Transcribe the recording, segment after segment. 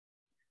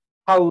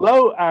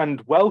Hello and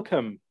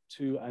welcome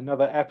to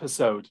another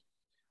episode.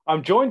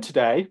 I'm joined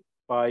today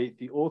by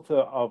the author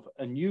of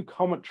a new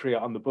commentary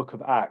on the Book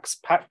of Acts,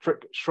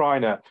 Patrick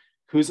Schreiner,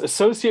 who's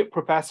Associate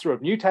Professor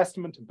of New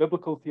Testament and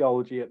Biblical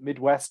Theology at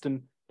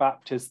Midwestern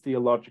Baptist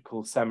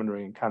Theological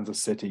Seminary in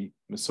Kansas City,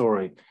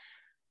 Missouri.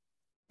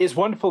 It's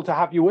wonderful to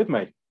have you with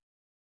me.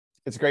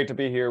 It's great to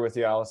be here with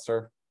you,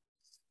 Alistair.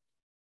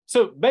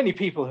 So many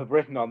people have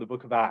written on the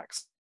Book of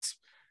Acts,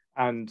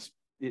 and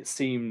it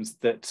seems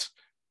that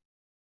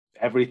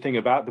everything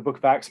about the Book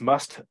of Acts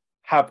must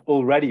have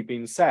already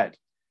been said.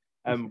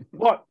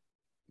 What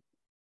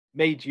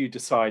made you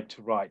decide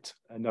to write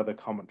another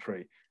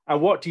commentary? And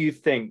what do you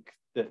think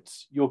that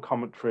your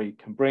commentary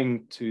can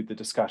bring to the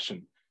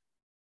discussion?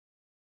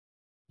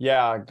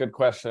 Yeah, good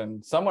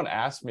question. Someone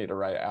asked me to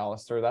write,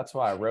 Alistair. That's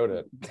why I wrote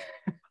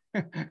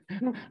it.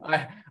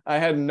 I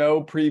had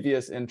no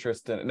previous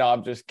interest in it. No,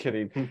 I'm just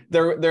kidding.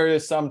 There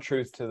is some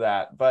truth to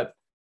that. But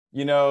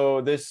you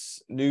know,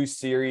 this new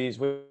series,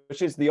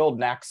 which is the old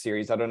NAC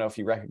series, I don't know if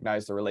you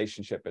recognize the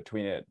relationship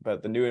between it,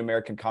 but the New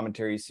American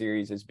Commentary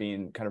series is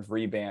being kind of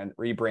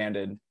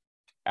rebranded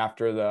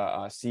after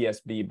the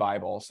CSB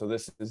Bible. So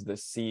this is the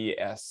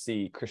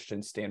CSC,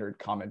 Christian Standard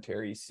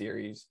Commentary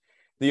series.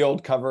 The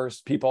old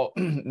covers, people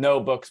know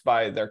books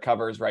by their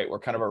covers, right? Were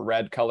kind of a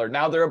red color.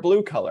 Now they're a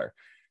blue color.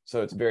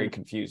 So it's very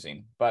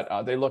confusing,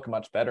 but they look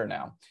much better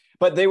now.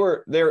 But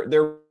they're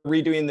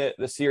redoing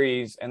the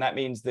series, and that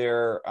means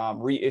they're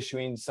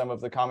reissuing some of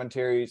the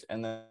commentaries,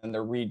 and then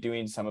they're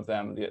redoing some of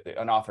them.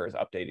 An author is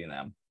updating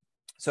them.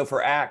 So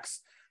for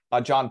Acts,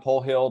 John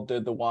Polhill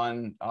did the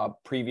one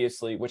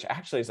previously, which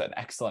actually is an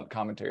excellent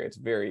commentary. It's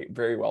very,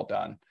 very well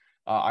done.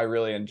 I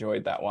really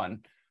enjoyed that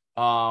one.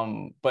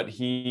 But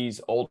he's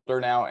older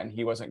now, and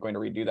he wasn't going to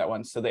redo that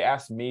one. So they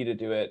asked me to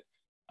do it.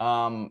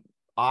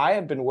 I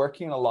have been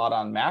working a lot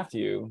on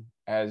Matthew,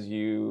 as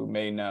you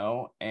may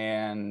know,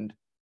 and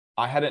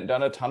I hadn't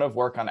done a ton of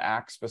work on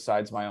Acts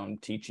besides my own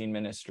teaching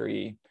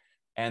ministry.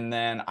 And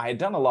then I had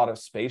done a lot of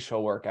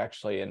spatial work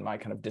actually in my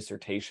kind of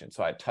dissertation.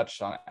 So I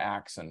touched on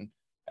Acts and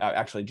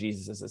actually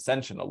Jesus'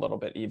 ascension a little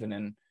bit,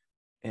 even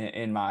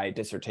in my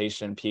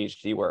dissertation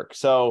PhD work.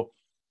 So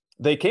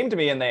they came to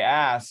me and they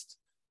asked,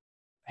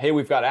 hey,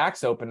 we've got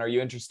Acts open. Are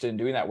you interested in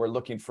doing that? We're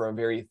looking for a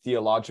very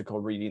theological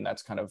reading.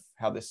 That's kind of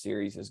how this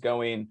series is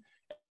going.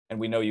 And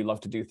we know you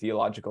love to do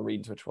theological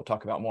readings, which we'll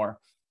talk about more.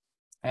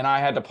 And I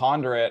had to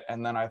ponder it.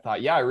 And then I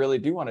thought, yeah, I really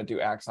do want to do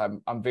Acts.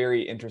 I'm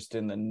very interested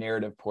in the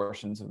narrative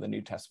portions of the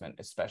New Testament,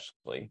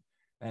 especially.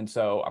 And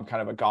so I'm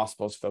kind of a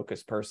Gospels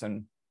focused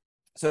person.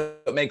 So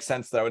it makes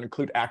sense that I would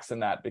include Acts in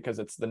that because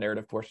it's the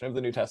narrative portion of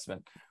the New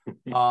Testament.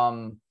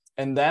 And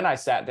then I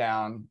sat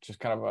down, just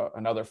kind of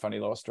another funny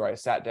little story. I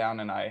sat down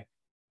and I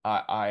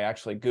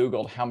actually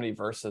Googled how many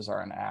verses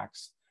are in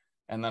Acts.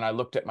 And then I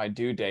looked at my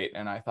due date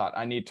and I thought,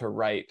 I need to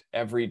write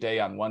every day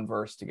on one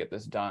verse to get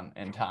this done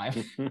in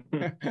time.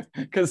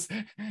 Because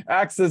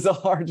Acts is a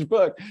large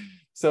book.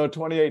 So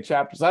 28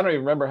 chapters. I don't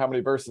even remember how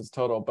many verses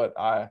total, but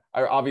I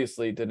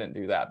obviously didn't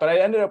do that. But I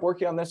ended up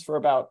working on this for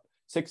about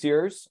 6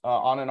 years,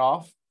 on and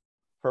off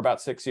for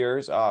about 6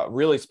 years.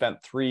 Really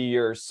spent 3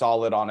 years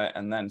solid on it,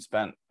 and then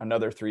spent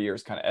another 3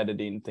 years kind of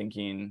editing,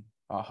 thinking,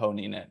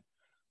 honing it.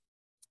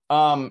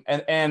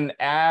 And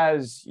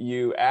as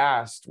you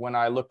asked, when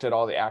I looked at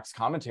all the Acts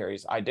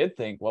commentaries, I did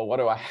think, well, what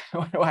do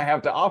I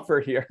have to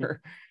offer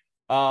here?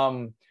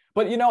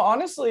 But you know,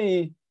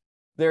 honestly,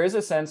 there is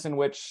a sense in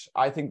which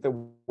I think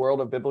the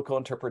world of biblical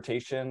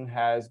interpretation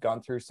has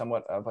gone through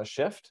somewhat of a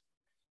shift.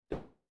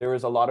 There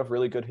is a lot of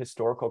really good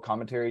historical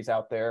commentaries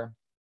out there.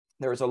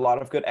 There is a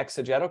lot of good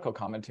exegetical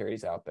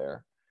commentaries out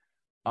there.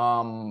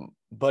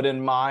 But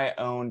in my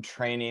own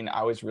training,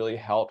 I was really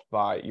helped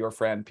by your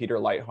friend Peter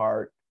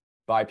Leithart,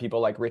 by people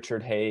like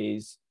Richard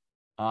Hayes,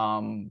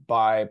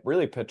 by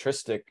really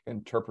patristic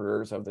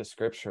interpreters of the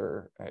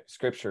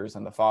scriptures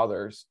and the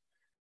fathers,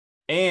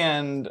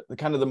 and the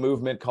kind of the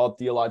movement called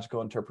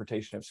theological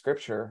interpretation of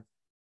scripture.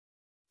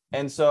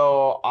 And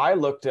so I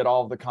looked at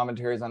all of the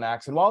commentaries on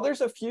Acts, and while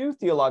there's a few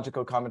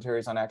theological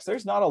commentaries on Acts,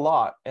 there's not a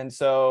lot. And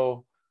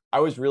so I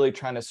was really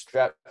trying to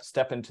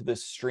step into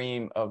this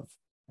stream of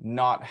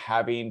not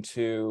having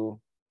to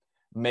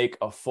make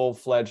a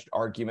full-fledged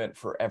argument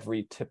for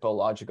every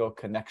typological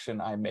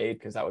connection I made,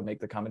 because that would make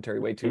the commentary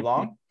way too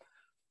long.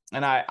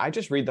 And I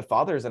just read the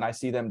fathers and I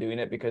see them doing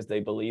it because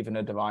they believe in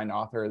a divine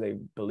author. They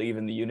believe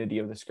in the unity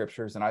of the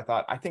scriptures. And I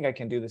thought, I think I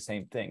can do the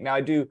same thing. Now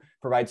I do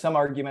provide some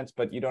arguments,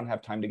 but you don't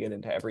have time to get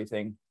into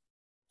everything.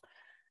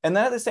 And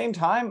then at the same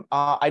time,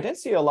 I did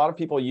see a lot of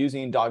people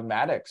using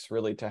dogmatics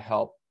really to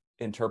help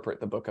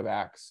interpret the book of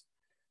Acts.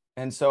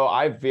 And so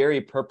I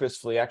very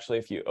purposefully, actually,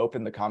 if you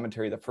open the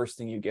commentary, the first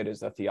thing you get is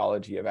the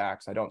theology of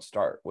Acts. I don't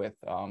start with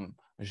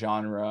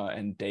genre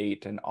and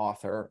date and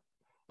author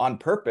on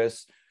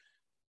purpose,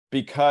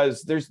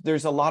 because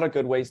there's a lot of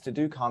good ways to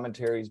do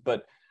commentaries.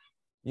 But,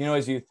 you know,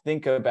 as you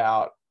think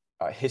about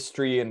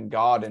history and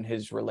God and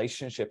his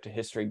relationship to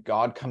history,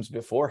 God comes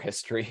before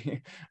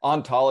history.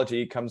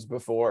 Ontology comes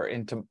before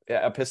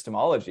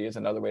epistemology is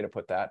another way to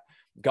put that.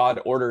 God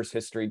orders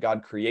history.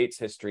 God creates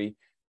history.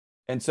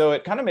 And so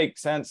it kind of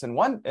makes sense. And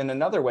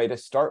another way to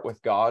start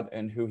with God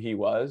and who he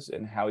was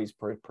and how he's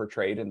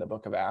portrayed in the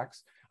book of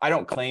Acts. I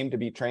don't claim to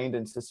be trained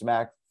in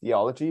systematic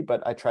theology,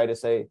 but I try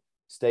to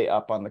stay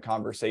up on the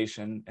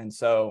conversation. And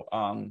so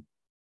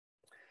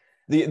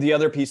the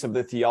other piece of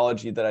the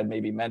theology that I'd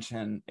maybe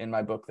mention in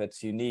my book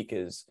that's unique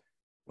is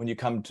when you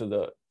come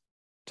to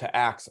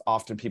Acts,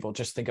 often people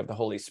just think of the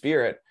Holy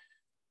Spirit.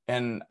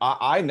 And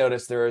I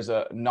noticed there is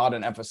not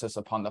an emphasis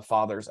upon the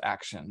Father's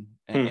action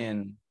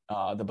in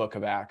the book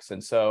of Acts.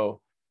 And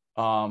so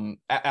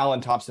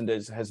Alan Thompson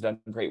has done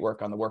great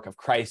work on the work of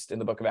Christ in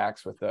the book of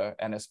Acts with the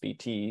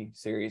NSBT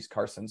series,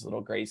 Carson's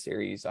Little Gray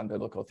series on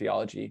biblical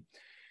theology.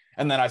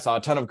 And then I saw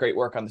a ton of great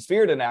work on the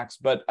Spirit in Acts,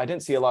 but I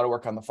didn't see a lot of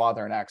work on the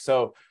Father in Acts.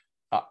 So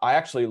I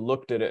actually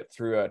looked at it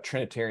through a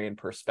Trinitarian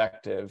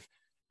perspective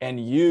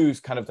and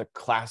used kind of the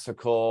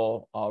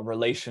classical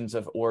relations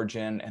of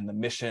origin and the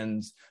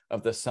missions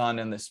of the Son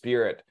and the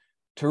Spirit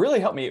to really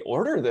help me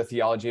order the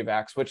theology of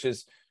Acts, which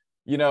is,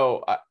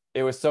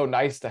 it was so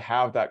nice to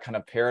have that kind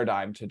of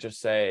paradigm to just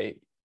say,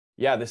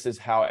 yeah, this is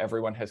how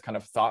everyone has kind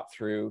of thought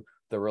through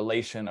the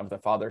relation of the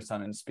Father,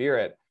 Son, and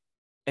Spirit.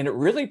 And it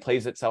really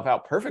plays itself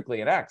out perfectly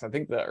in Acts. I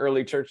think the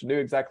early church knew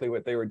exactly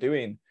what they were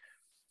doing.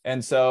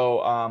 And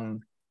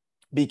so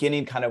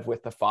beginning kind of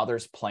with the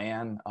Father's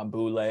plan,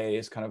 boule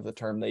is kind of the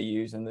term they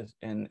use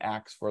in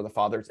Acts for the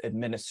Father's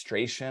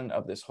administration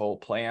of this whole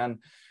plan.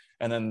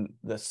 And then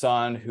the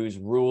Son who's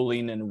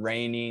ruling and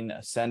reigning,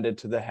 ascended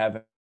to the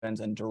heavens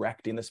and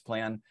directing this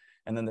plan,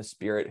 and then the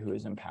Spirit who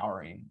is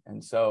empowering.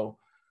 And so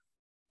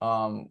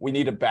we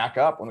need to back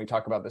up when we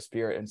talk about the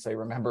Spirit and say,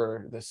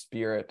 remember, the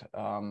Spirit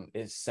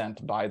is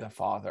sent by the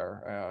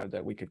Father,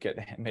 that we could get,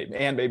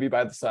 and maybe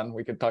by the Son.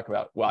 We could talk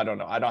about, well, I don't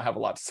know. I don't have a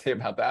lot to say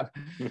about that.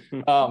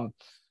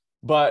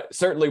 But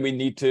certainly we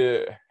need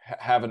to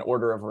have an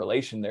order of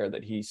relation there,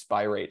 that he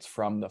spirates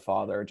from the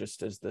Father,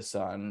 just as the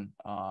Son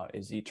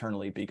is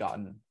eternally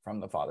begotten from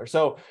the Father.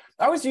 So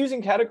I was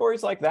using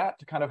categories like that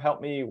to kind of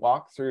help me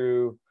walk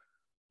through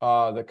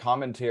the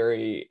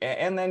commentary,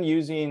 and then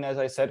using, as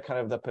I said, kind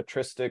of the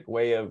patristic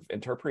way of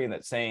interpreting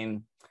that,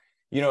 saying,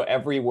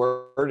 every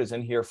word is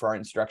in here for our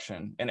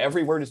instruction, and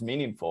every word is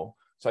meaningful.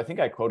 So I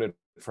think I quoted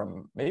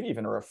from maybe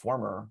even a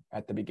reformer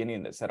at the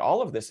beginning that said,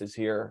 all of this is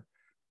here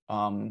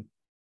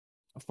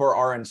for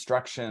our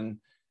instruction.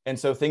 And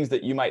so things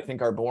that you might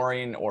think are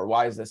boring, or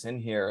why is this in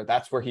here?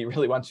 That's where he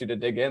really wants you to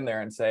dig in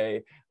there and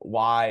say,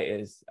 why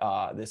is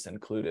this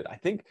included? I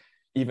think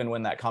even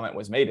when that comment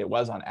was made, it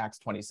was on Acts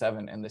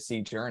 27 and the sea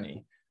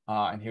journey.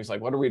 And he was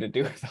like, what are we to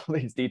do with all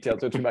these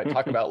details, which we might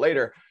talk about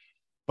later?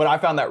 But I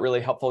found that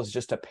really helpful as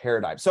just a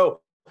paradigm.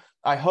 So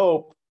I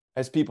hope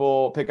as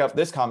people pick up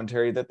this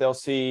commentary that they'll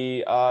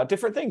see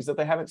different things that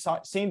they haven't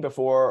seen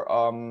before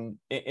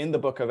in the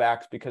book of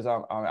Acts, because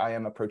I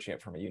am approaching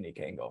it from a unique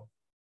angle.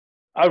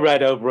 I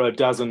read over a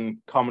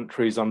dozen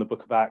commentaries on the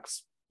book of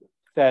Acts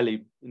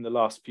fairly in the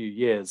last few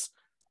years,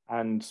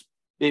 and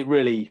it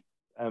really,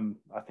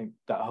 I think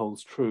that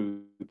holds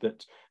true,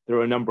 that there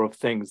are a number of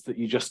things that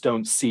you just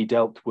don't see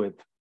dealt with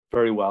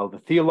very well. The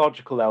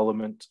theological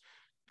element,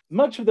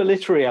 much of the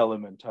literary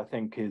element, I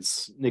think,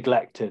 is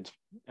neglected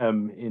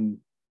in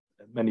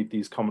many of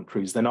these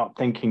commentaries. They're not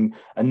thinking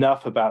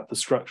enough about the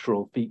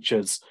structural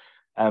features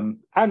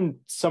and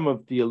some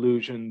of the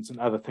allusions and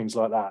other things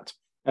like that.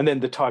 And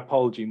then the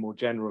typology more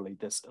generally,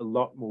 there's a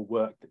lot more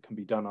work that can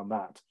be done on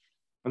that.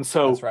 And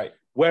so, that's right.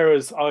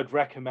 Whereas I'd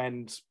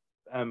recommend,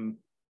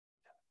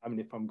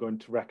 if I'm going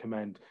to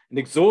recommend an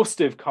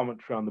exhaustive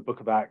commentary on the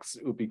book of Acts,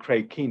 it would be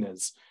Craig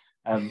Keener's,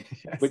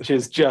 yes, which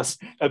is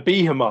just a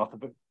behemoth,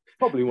 but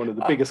probably one of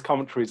the biggest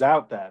commentaries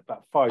out there,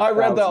 about 5,000 I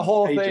read the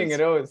whole pages. thing,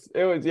 and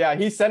it was, yeah,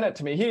 he sent it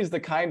to me. He's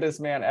the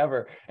kindest man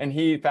ever. And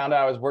he found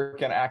out I was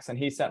working Acts, and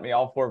he sent me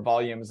all 4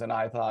 volumes, and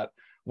I thought,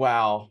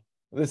 wow,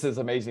 this is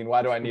amazing.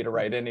 Why do I need to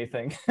write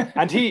anything?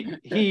 And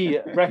he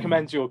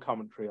recommends your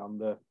commentary on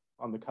the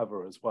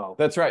cover as well.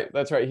 That's right.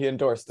 He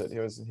endorsed it.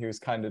 He was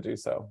kind to do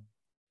so.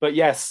 But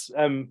yes,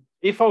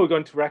 if I were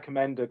going to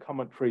recommend a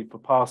commentary for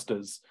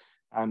pastors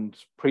and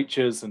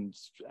preachers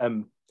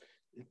and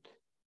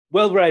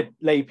well-read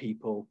lay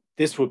people,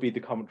 yours would be the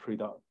commentary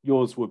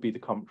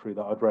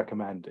that I'd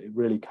recommend. It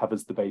really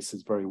covers the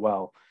bases very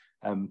well.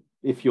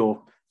 If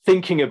you're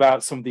thinking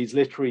about some of these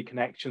literary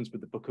connections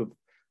with the book of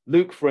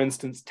Luke, for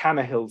instance,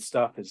 Tannehill's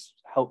stuff is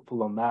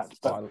helpful on that.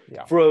 But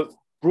for a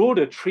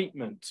broader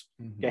treatment,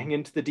 getting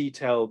into the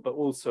detail, but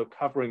also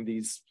covering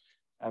these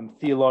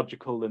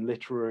theological and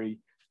literary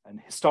and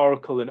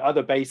historical and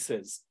other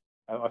bases,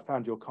 I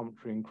found your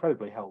commentary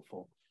incredibly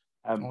helpful.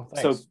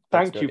 So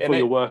thank you for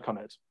your work on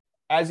it.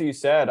 As you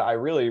said, I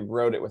really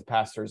wrote it with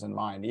pastors in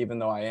mind, even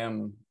though I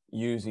am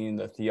using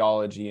the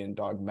theology and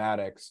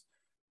dogmatics.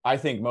 I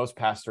think most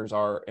pastors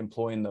are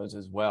employing those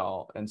as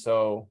well. And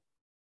so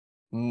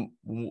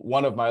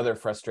one of my other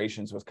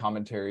frustrations with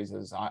commentaries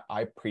is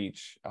I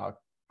preach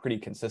pretty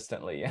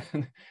consistently,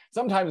 and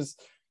sometimes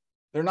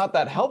they're not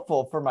that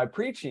helpful for my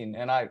preaching.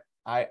 And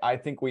I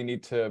think we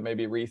need to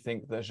maybe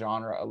rethink the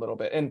genre a little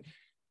bit. And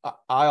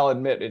I'll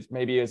admit it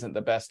maybe isn't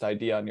the best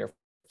idea on your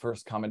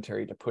first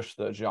commentary to push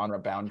the genre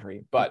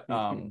boundary, but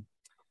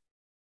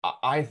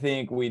I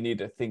think we need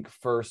to think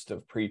first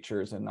of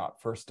preachers and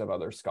not first of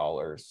other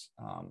scholars,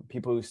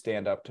 people who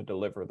stand up to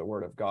deliver the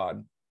word of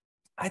God.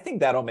 I think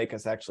that'll make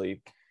us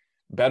actually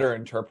better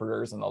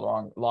interpreters in the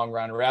long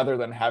run, rather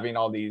than having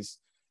all these.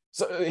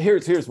 So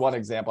here's one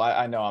example.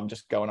 I know I'm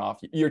just going off.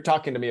 You're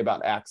talking to me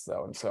about Acts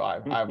though, and so I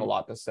have a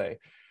lot to say.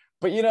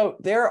 But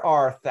there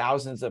are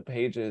thousands of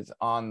pages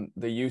on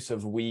the use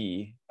of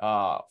we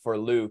for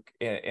Luke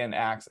in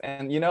Acts,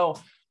 and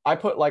I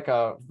put like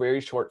a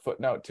very short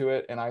footnote to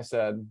it, and I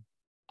said,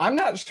 I'm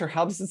not sure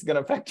how this is going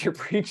to affect your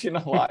preaching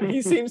a lot.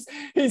 He seems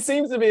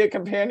to be a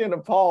companion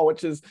of Paul,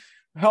 which is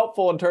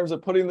helpful in terms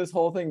of putting this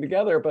whole thing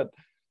together. But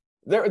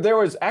there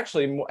was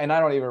actually, and I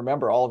don't even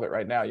remember all of it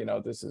right now,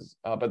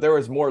 but there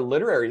was more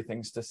literary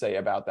things to say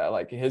about that,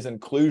 like his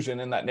inclusion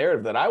in that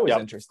narrative that I was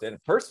interested in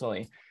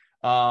personally.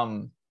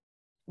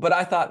 But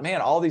I thought,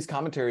 man, all these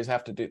commentaries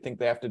think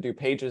they have to do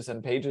pages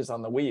and pages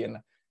on the we, and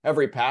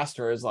every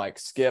pastor is like,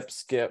 skip.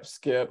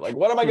 Like,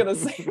 what am I going to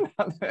say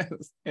about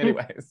this?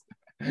 Anyways.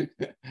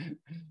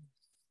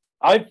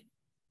 I've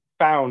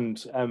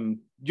found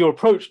your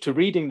approach to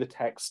reading the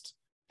text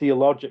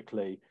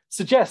theologically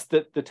suggests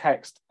that the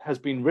text has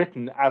been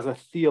written as a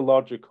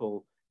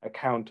theological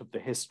account of the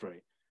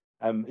history.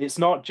 It's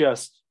not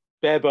just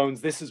bare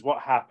bones, this is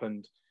what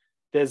happened.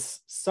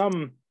 There's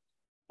some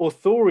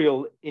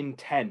authorial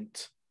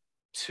intent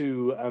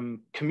to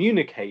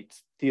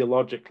communicate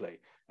theologically,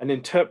 an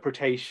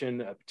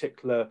interpretation, a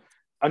particular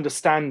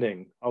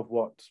understanding of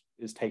what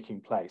is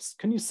taking place.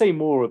 Can you say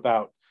more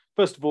about,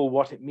 first of all,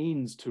 what it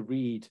means to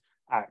read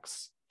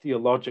Acts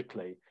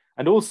theologically,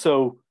 and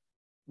also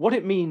what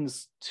it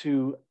means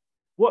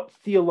what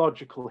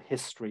theological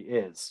history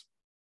is?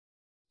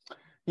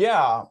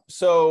 Yeah.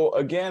 So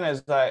again,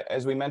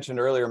 as we mentioned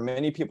earlier,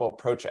 many people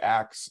approach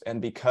Acts,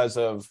 and because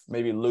of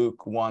maybe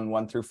Luke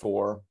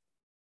 1:1-4,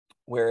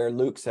 where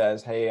Luke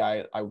says, hey,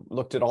 I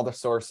looked at all the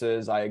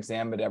sources, I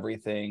examined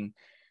everything.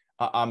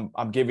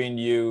 I'm giving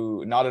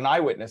you not an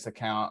eyewitness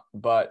account,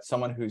 but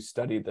someone who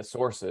studied the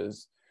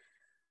sources.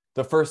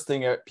 The first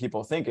thing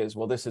people think is,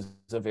 well, this is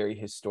a very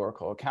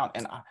historical account.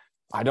 And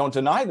I don't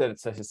deny that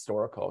it's a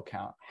historical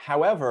account.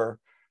 However,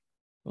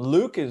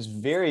 Luke is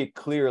very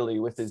clearly,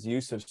 with his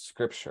use of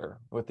scripture,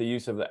 with the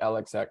use of the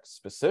LXX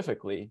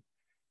specifically,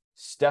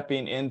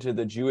 stepping into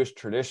the Jewish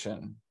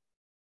tradition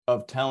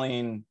of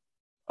telling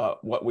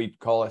what we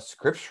call a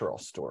scriptural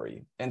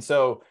story. And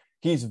so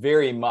he's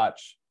very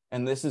much,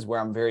 and this is where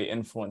I'm very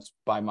influenced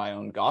by my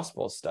own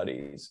gospel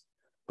studies,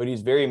 but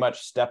he's very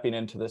much stepping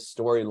into the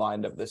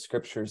storyline of the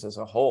scriptures as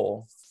a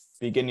whole,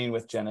 beginning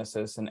with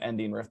Genesis and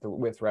ending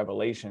with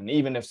Revelation,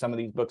 even if some of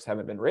these books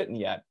haven't been written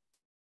yet,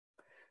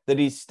 that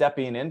he's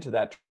stepping into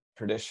that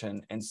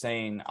tradition and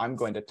saying, I'm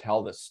going to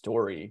tell the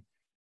story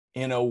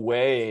in a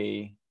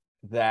way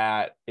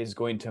that is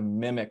going to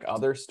mimic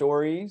other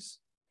stories,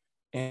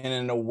 and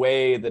in a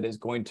way that is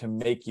going to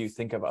make you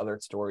think of other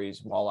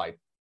stories while I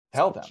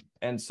tell them.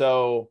 And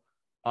so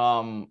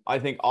I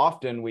think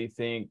often we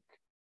think,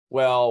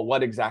 well,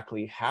 what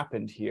exactly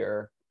happened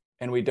here?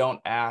 And we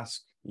don't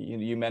ask,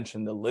 you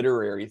mentioned the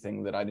literary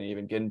thing that I didn't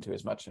even get into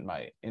as much in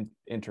my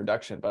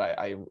introduction, but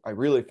I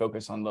really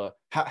focus on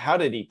how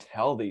did he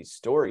tell these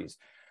stories?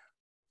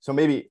 So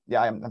maybe,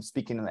 I'm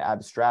speaking in the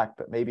abstract,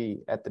 but maybe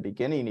at the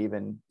beginning,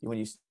 even when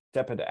you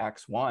step into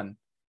Acts 1,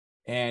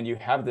 and you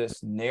have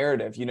this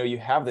narrative, you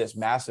have this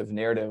massive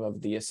narrative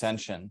of the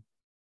ascension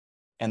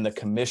and the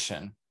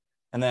commission.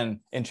 And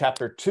then in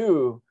chapter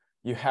 2,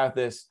 you have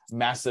this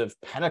massive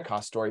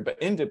Pentecost story. But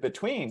in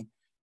between,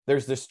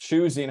 there's this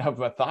choosing of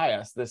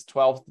Matthias, this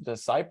 12th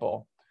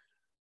disciple,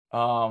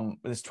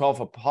 this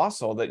 12th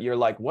apostle, that you're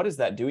like, what is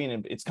that doing?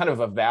 And it's kind of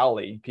a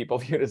valley. People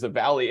view it as a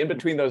valley in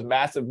between those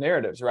massive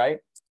narratives, right?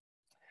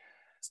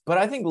 But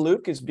I think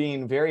Luke is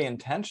being very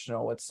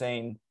intentional with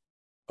saying,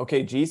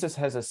 okay, Jesus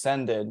has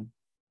ascended,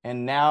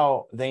 and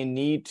now they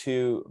need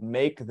to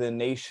make the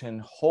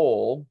nation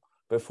whole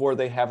before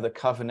they have the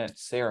covenant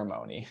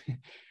ceremony.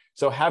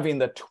 So having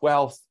the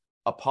 12th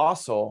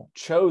apostle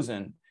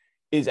chosen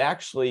is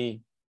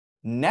actually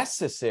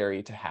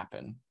necessary to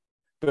happen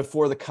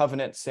before the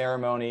covenant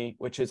ceremony,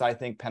 which is, I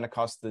think,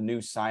 Pentecost, the new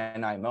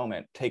Sinai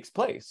moment, takes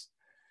place.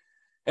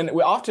 And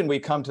we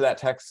come to that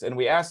text and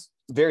we ask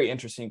very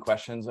interesting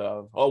questions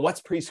of,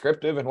 what's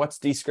prescriptive and what's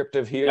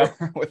descriptive here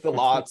with the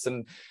lots?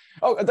 And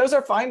those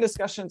are fine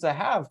discussions to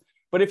have.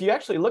 But if you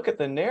actually look at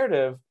the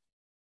narrative,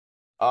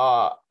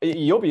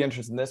 you'll be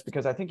interested in this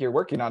because I think you're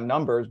working on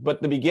numbers,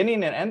 but the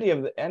beginning and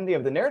ending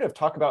of the narrative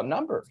talk about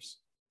numbers.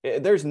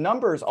 There's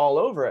numbers all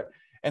over it.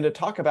 And to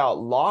talk about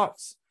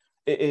lots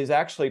is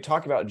actually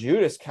talk about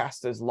Judas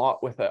cast his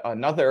lot with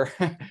another.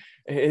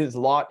 His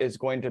lot is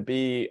going to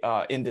be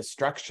in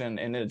destruction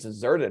in a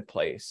deserted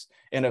place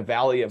in a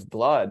valley of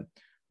blood,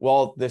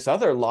 while this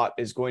other lot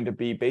is going to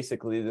be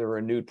basically the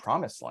renewed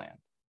promised land.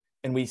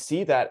 And we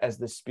see that as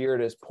the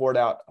Spirit is poured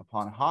out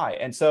upon high.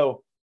 And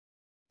so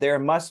there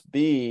must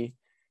be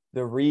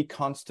the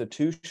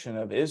reconstitution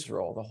of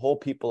Israel, the whole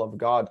people of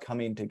God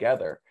coming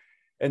together.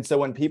 And so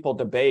when people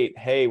debate,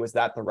 hey, was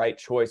that the right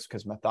choice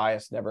because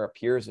Matthias never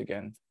appears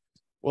again?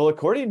 Well,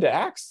 according to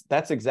Acts,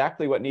 that's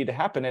exactly what needed to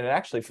happen. And it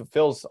actually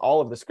fulfills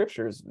all of the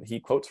scriptures. He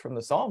quotes from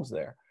the Psalms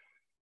there.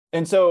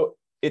 And so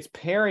it's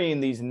pairing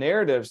these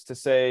narratives to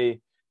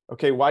say,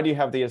 okay, why do you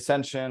have the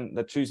ascension,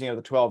 the choosing of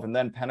the 12, and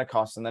then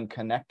Pentecost, and then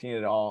connecting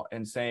it all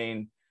and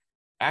saying,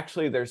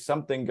 actually, there's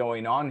something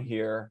going on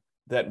here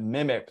that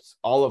mimics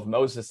all of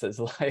Moses's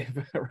life,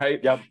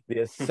 right? Yep. The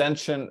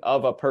ascension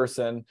of a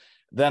person.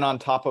 Then on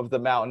top of the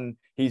mountain,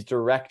 he's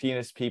directing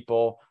his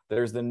people.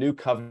 There's the new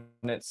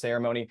covenant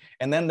ceremony.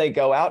 And then they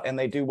go out and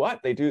they do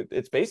what? They do,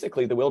 it's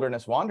basically the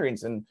wilderness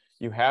wanderings. And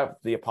you have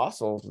the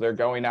apostles, they're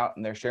going out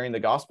and they're sharing the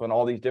gospel in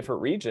all these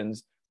different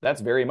regions.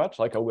 That's very much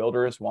like a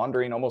wilderness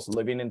wandering, almost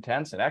living in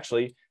tents. And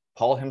actually,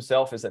 Paul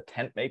himself is a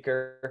tent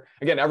maker.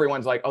 Again,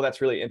 everyone's like, oh,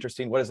 that's really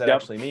interesting. What does that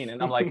actually mean?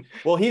 And I'm like,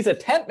 well, he's a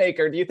tent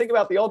maker. Do you think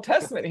about the Old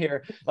Testament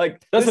here?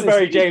 Like, that's a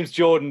very James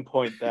Jordan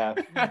point there.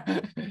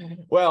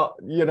 Well,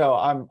 you know,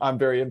 I'm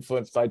very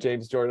influenced by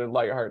James Jordan and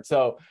Lightheart.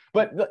 So,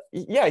 but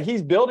yeah,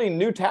 he's building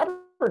new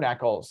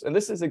tabernacles. And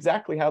this is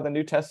exactly how the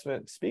New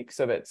Testament speaks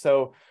of it.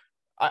 So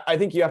I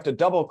think you have to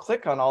double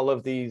click on all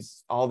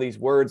these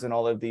words and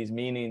all of these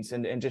meanings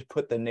and just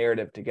put the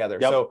narrative together.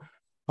 Yep. So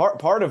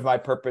part of my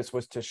purpose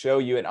was to show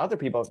you and other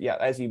people, yeah,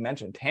 as you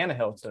mentioned,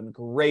 Tannehill's done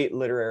great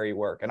literary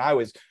work, and I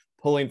was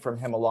pulling from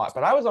him a lot,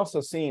 but I was also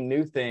seeing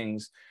new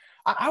things.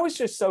 I was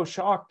just so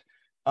shocked.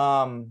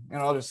 And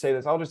I'll just say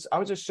this, I was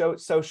just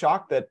so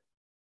shocked that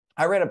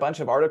I read a bunch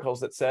of articles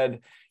that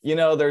said, you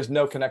know, there's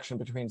no connection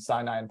between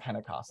Sinai and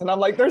Pentecost. And I'm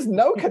like, there's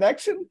no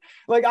connection.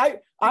 Like,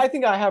 I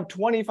think I have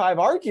 25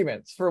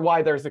 arguments for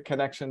why there's a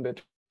connection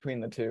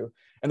between the two.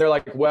 And they're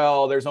like,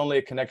 well, there's only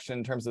a connection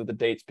in terms of the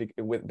dates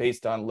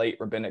based on late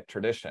rabbinic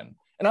tradition.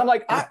 And I'm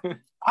like, I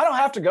don't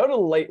have to go to the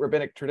late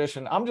rabbinic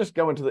tradition. I'm just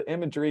going to the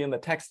imagery in the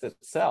text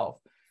itself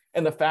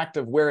and the fact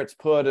of where it's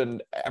put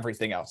and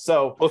everything else.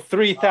 So, well,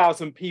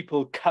 3,000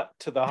 people cut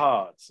to the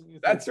heart.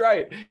 That's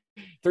right.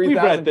 3,000.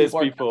 We've read this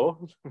before.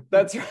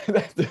 That's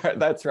right.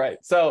 That's right.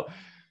 So,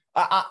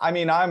 I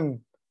mean,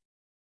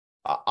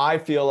 I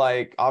feel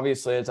like,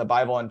 obviously, as a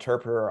Bible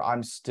interpreter,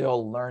 I'm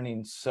still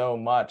learning so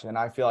much, and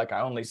I feel like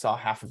I only saw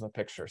half of the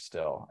picture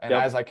still. And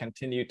as I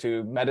continue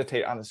to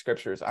meditate on the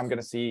scriptures, I'm going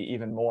to see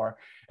even more.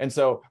 And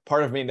so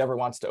part of me never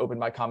wants to open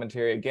my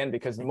commentary again,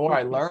 because the more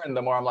I learn,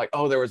 the more I'm like,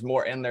 oh, there was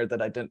more in there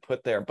that I didn't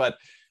put there. But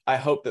I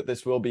hope that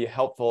this will be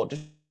helpful,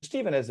 just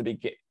even as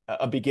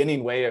a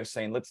beginning way of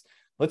saying,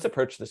 let's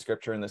approach the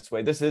scripture in this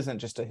way. This isn't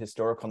just a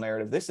historical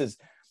narrative. This is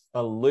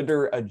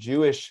a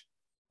Jewish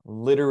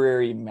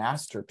literary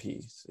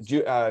masterpiece.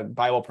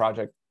 Bible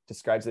Project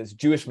describes this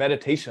Jewish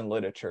meditation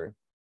literature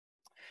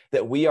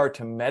that we are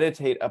to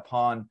meditate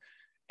upon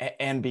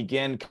and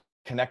begin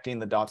connecting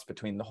the dots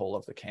between the whole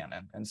of the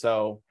canon. And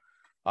so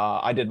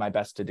I did my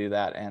best to do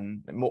that,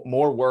 and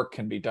more work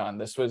can be done.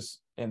 This was,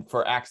 and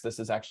for Acts, this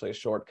is actually a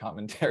short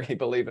commentary,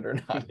 believe it or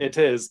not. It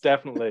is,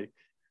 definitely.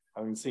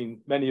 I haven't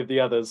seen many of the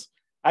others.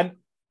 And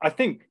I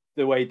think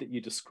the way that you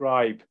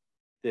describe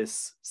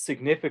this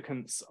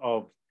significance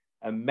of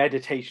a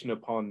meditation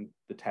upon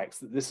the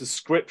text, that this is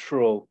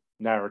scriptural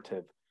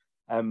narrative,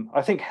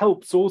 I think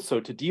helps also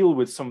to deal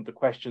with some of the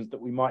questions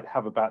that we might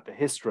have about the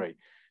history.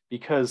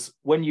 Because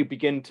when you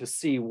begin to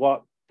see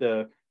what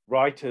the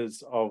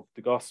writers of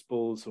the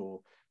Gospels, or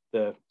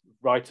the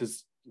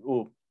writers,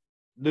 or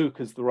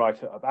Luke as the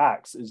writer of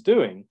Acts, is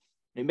doing,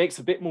 it makes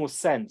a bit more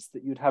sense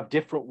that you'd have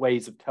different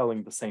ways of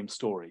telling the same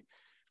story,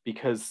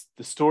 because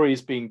the story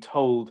is being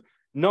told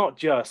not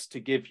just to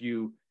give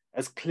you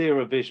as clear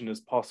a vision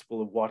as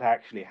possible of what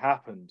actually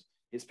happened.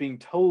 It's being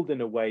told in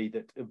a way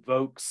that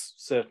evokes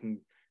certain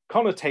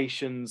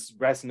connotations,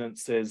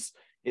 resonances.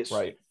 It's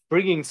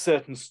bringing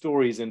certain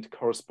stories into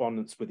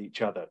correspondence with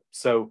each other.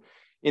 So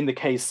in the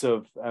case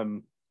of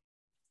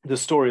the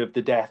story of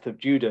the death of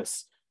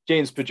Judas,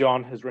 James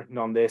Bajon has written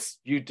on this.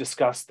 You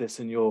discussed this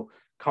in your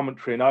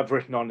commentary, and I've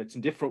written on it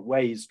in different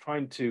ways,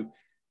 trying to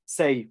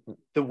say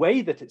the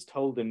way that it's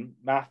told in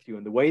Matthew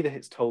and the way that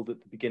it's told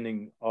at the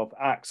beginning of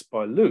Acts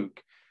by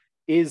Luke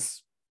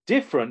is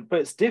different, but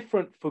it's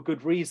different for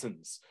good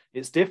reasons.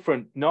 It's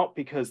different not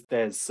because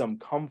there's some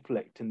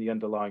conflict in the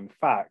underlying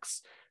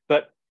facts,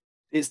 but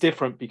it's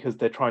different because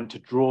they're trying to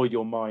draw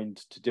your mind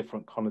to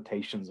different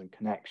connotations and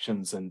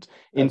connections and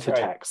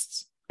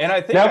intertexts. Right. And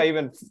I think I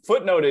even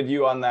footnoted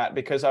you on that,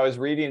 because I was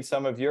reading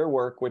some of your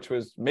work, which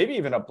was maybe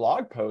even a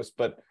blog post,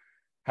 but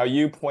how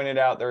you pointed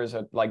out there is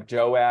a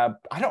Joab,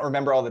 I don't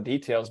remember all the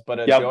details, but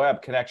a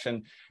Joab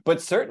connection.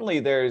 But certainly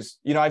there's,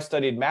 I've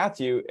studied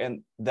Matthew,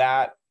 and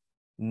that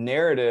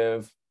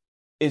narrative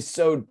is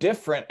so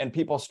different, and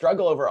people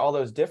struggle over all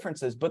those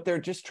differences, but they're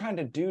just trying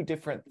to do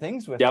different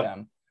things with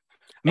them.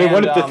 I mean,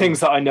 one of the things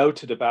that I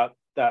noted about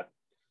that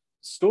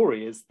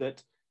story is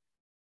that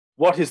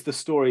what is the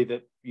story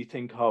that you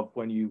think of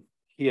when you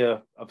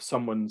hear of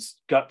someone's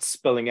guts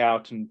spilling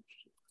out and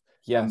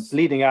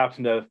bleeding out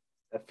in a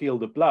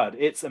field of blood?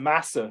 It's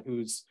Amasa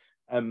who's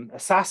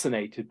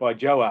assassinated by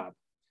Joab.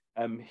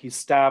 He's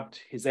stabbed,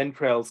 his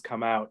entrails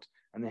come out,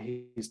 and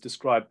then he's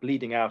described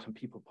bleeding out and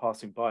people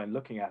passing by and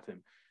looking at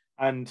him.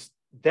 And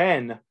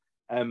then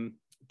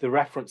the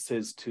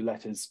references to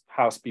let his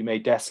house be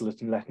made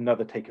desolate and let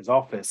another take his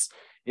office,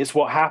 it's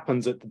what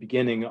happens at the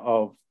beginning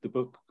of the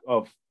book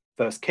of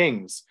First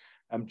Kings.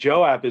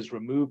 Joab is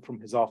removed from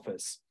his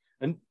office.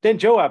 And then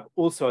Joab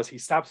also, as he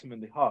stabs him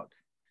in the heart,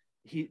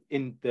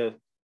 in the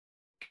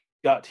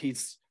gut,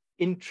 he's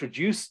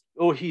introduced,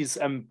 or he's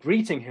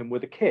greeting him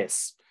with a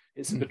kiss.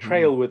 It's a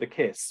betrayal with a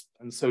kiss.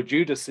 And so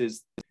Judas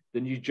is the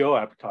new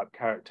Joab type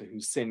character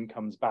whose sin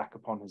comes back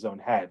upon his own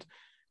head.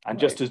 And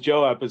just as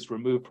Joab is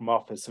removed from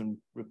office and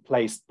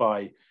replaced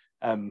by,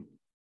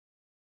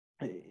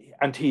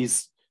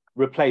 he's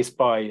replaced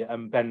by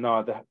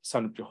Ben-Nar, the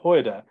son of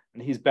Jehoiada,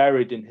 and he's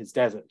buried in his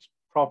desert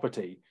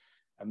property.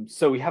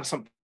 So we have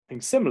something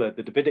similar.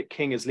 The Davidic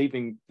king is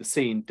leaving the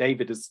scene.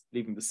 David is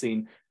leaving the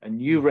scene. A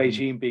new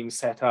regime being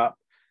set up,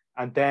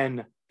 and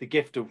then the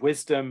gift of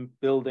wisdom,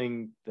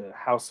 building the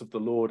house of the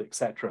Lord,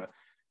 etc.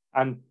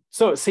 And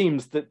so it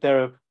seems that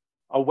there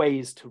are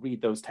ways to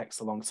read those texts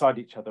alongside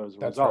each other as a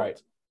result.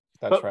 Right.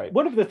 That's right.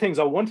 One of the things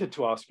I wanted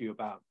to ask you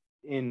about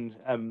in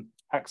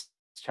Acts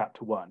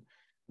chapter 1,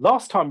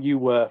 last time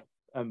you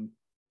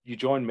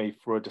joined me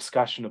for a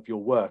discussion of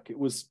your work, it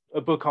was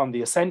a book on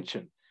the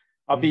Ascension.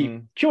 I'd be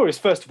curious,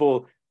 first of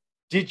all,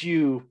 did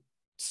you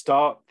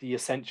start the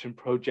Ascension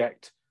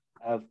project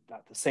at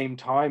the same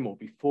time or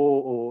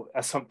before, or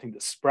as something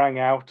that sprang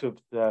out of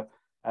the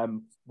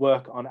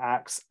work on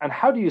Acts? And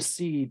how do you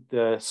see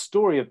the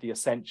story of the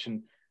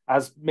Ascension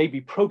as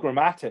maybe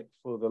programmatic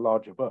for the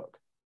larger book?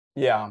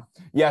 Yeah.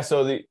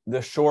 So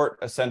the short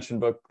Ascension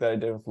book that I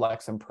did with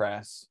Lexham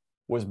Press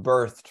was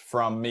birthed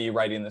from me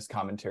writing this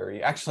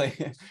commentary. Actually,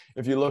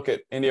 if you look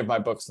at any of my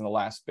books in the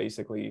last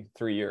basically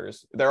 3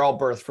 years, they're all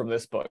birthed from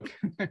this book.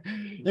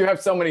 You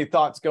have so many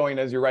thoughts going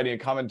as you're writing a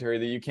commentary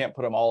that you can't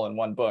put them all in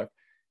one book.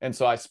 And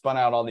so I spun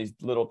out all these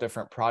little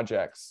different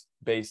projects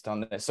based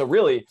on this. So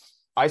really,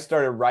 I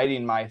started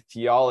writing my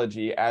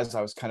theology as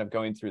I was kind of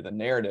going through the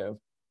narrative.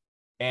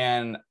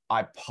 And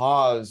I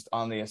paused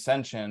on the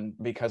Ascension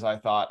because I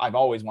thought I've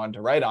always wanted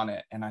to write on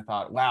it. And I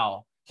thought,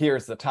 wow,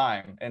 here's the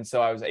time. And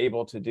so I was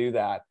able to do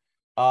that.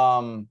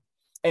 And,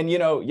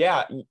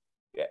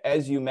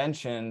 as you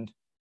mentioned,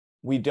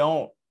 we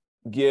don't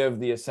give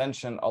the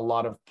Ascension a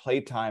lot of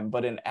playtime,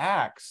 but in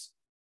Acts,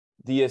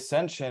 the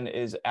Ascension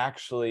is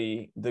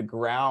actually the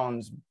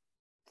grounds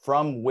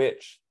from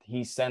which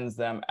he sends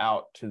them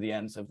out to the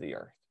ends of the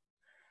earth.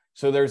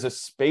 So there's a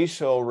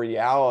spatial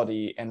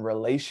reality and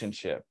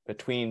relationship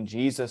between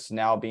Jesus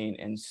now being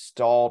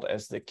installed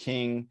as the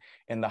king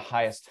in the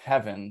highest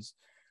heavens,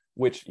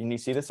 and you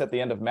see this at the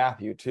end of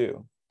Matthew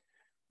too,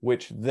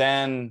 which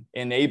then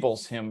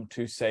enables him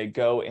to say,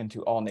 go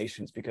into all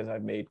nations because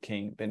I've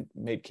been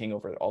made king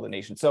over all the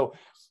nations. So,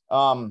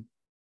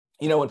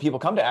 when people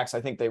come to Acts,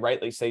 I think they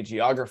rightly say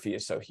geography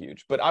is so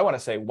huge, but I want to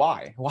say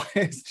why? Why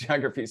is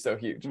geography so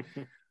huge?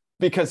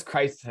 Because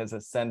Christ has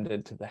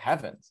ascended to the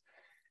heavens.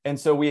 And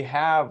so we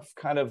have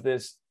kind of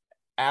this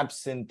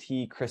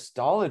absentee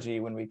Christology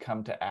when we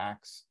come to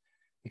Acts,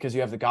 because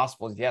you have the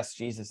Gospels. Yes,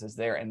 Jesus is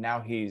there, and now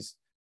he's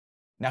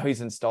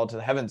installed to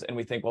the heavens, and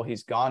we think, well,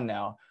 he's gone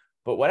now.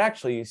 But what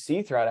actually you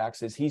see throughout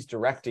Acts is he's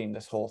directing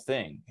this whole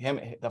thing. Him,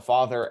 the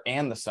Father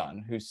and the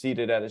Son, who's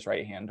seated at his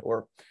right hand,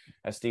 or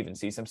as Stephen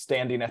sees him,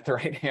 standing at the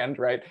right hand,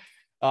 right?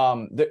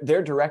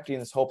 They're directing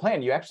this whole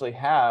plan. You actually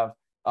have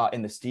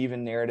in the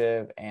Stephen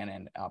narrative and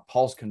in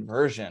Paul's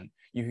conversion,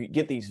 you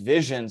get these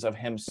visions of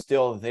him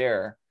still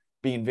there,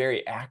 being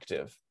very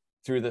active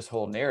through this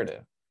whole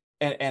narrative.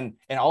 And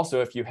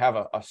also, if you have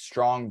a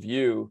strong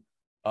view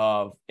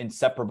of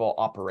inseparable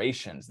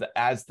operations, that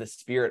as the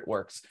Spirit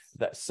works,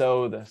 that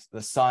so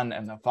the Son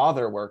and the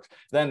Father works,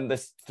 then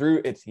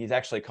he's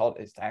actually called,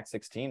 it's Acts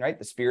 16, right?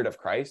 The Spirit of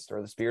Christ,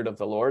 or the Spirit of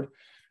the Lord.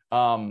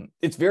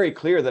 It's very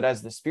clear that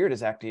as the Spirit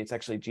is acting, it's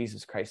actually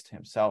Jesus Christ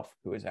himself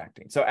who is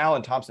acting. So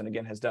Alan Thompson,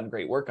 again, has done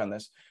great work on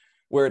this,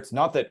 where it's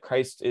not that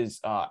Christ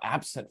is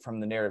absent from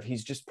the narrative,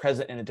 he's just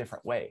present in a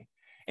different way.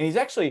 And he's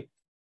actually,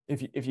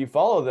 if you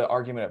follow the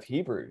argument of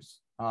Hebrews,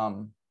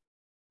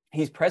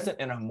 he's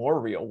present in a more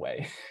real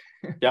way.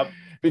 Yep.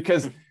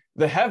 Because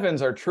the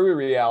heavens are true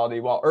reality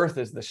while earth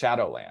is the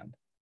shadow land.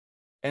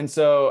 And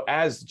so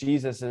as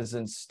Jesus is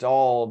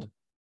installed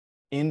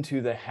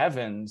into the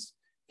heavens,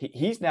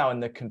 he's now in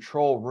the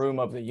control room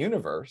of the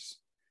universe.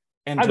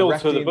 And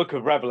also the book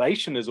of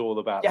Revelation is all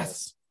about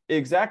this.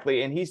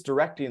 Exactly. And he's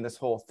directing this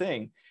whole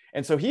thing.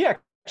 And so he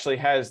actually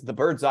has the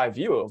bird's eye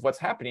view of what's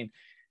happening.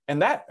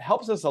 And that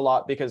helps us a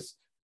lot, because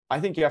I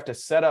think you have to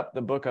set up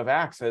the book of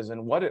Acts as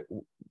in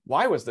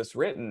why was this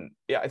written?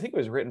 Yeah, I think it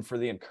was written for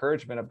the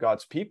encouragement of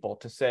God's people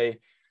to say,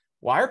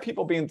 why are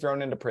people being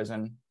thrown into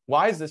prison?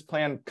 Why is this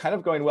plan kind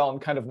of going well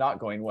and kind of not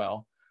going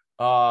well?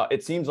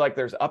 It seems like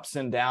there's ups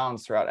and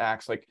downs throughout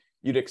Acts. Like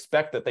you'd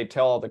expect that they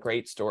tell all the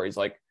great stories,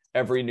 like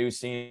every new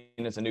scene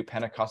is a new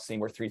Pentecost scene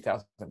where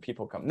 3,000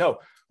 people come. No,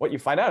 what you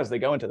find out is they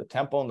go into the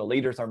temple and the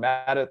leaders are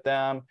mad at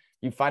them.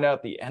 You find out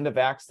at the end of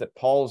Acts that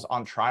Paul's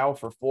on trial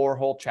for 4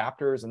 whole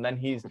chapters, and then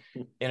he's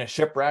in a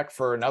shipwreck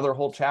for another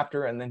whole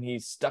chapter, and then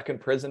he's stuck in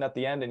prison at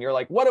the end. And you're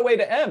like, what a way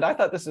to end. I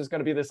thought this was going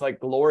to be this like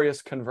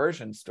glorious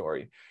conversion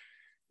story.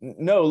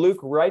 No,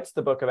 Luke writes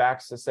the book of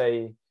Acts to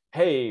say,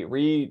 hey,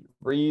 read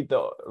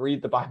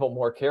the Bible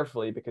more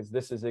carefully, because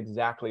this is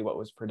exactly what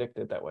was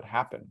predicted that would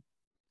happen.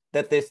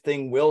 That this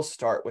thing will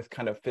start with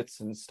kind of fits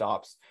and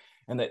stops,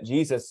 and that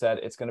Jesus said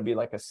it's going to be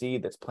like a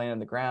seed that's planted in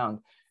the ground,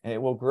 and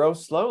it will grow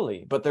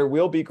slowly, but there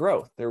will be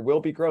growth. There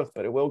will be growth,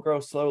 but it will grow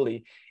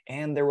slowly,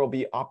 and there will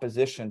be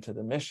opposition to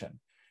the mission.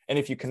 And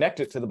if you connect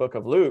it to the book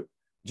of Luke,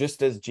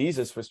 just as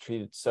Jesus was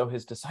treated, so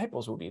his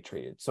disciples will be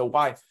treated. So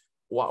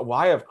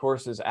why of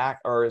course is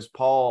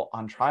Paul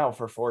on trial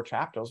for 4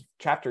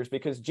 chapters?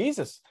 Because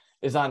Jesus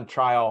is on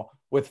trial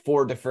with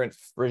 4 different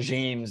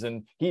regimes,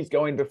 and he's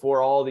going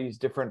before all these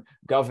different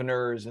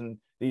governors and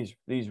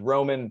this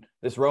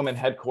Roman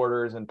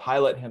headquarters, and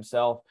Pilate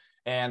himself.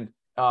 And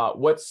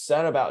what's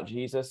said about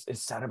Jesus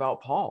is said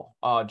about Paul.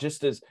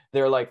 Just as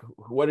they're like,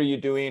 what are you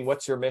doing?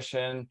 What's your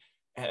mission?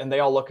 And they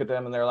all look at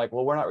them and they're like,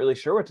 well, we're not really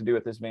sure what to do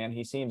with this man.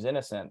 He seems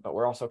innocent, but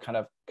we're also kind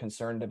of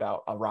concerned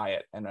about a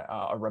riot and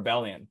a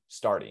rebellion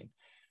starting.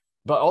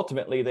 But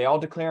ultimately, they all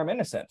declare him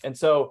innocent. And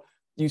so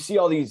you see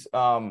all these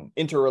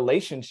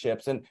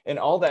interrelationships, and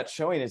all that's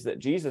showing is that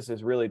Jesus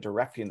is really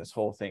directing this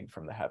whole thing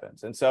from the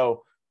heavens. And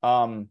so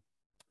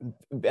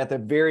at the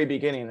very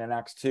beginning in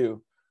Acts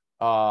 2,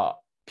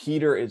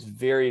 Peter is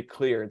very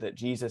clear that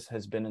Jesus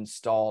has been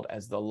installed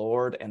as the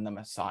Lord and the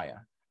Messiah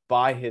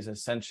by his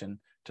ascension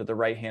to the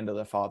right hand of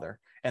the Father.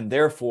 And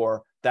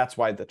therefore, that's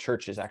why the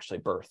church is actually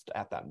birthed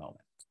at that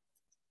moment.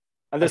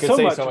 And there's so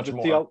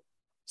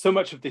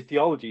much of the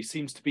theology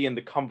seems to be in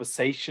the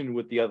conversation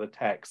with the other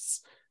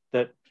texts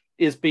that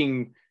is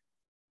being,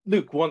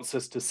 Luke wants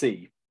us to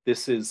see.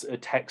 This is a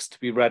text to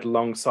be read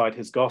alongside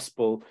his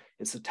gospel.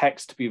 It's a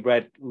text to be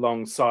read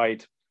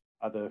alongside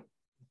other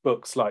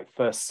books like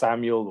 1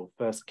 Samuel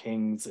or 1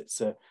 Kings.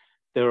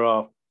 There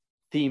are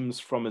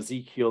themes from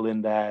Ezekiel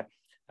in there.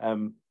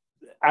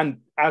 And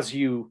as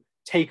you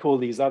take all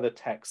these other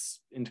texts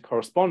into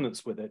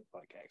correspondence with it,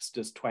 like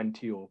Exodus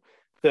 20 or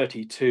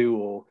 32,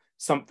 or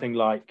something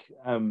like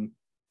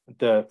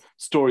the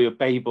story of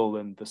Babel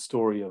and the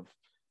story of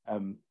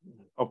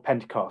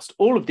Pentecost,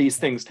 all of these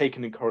things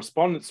taken in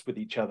correspondence with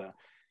each other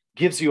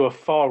gives you a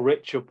far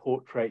richer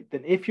portrait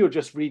than if you're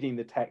just reading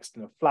the text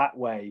in a flat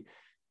way,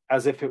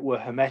 as if it were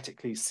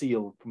hermetically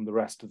sealed from the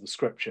rest of the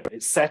scripture.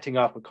 It's setting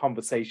up a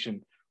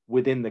conversation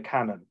within the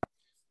canon.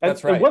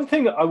 That's right. And one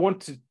thing that I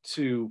wanted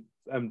to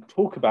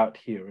talk about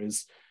here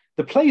is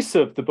the place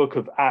of the book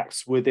of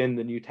Acts within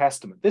the New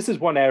Testament. This is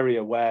one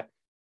area where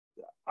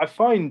I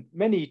find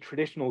many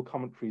traditional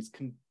commentaries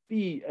can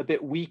be a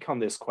bit weak on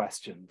this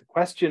question. The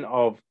question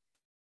of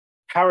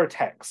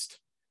paratext,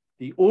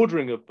 the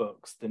ordering of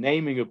books, the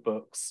naming of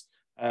books,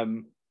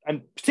 and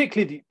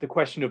particularly the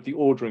question of the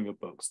ordering of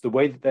books, the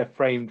way that they're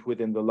framed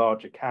within the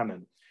larger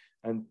canon.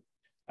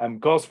 And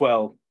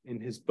Goswell,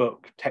 in his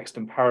book, Text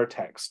and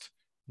Paratext,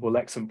 for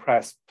Lexham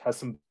Press, has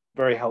some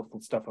very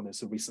helpful stuff on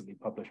this, a recently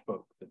published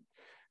book that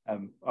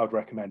I'd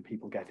recommend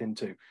people get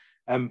into.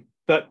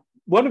 But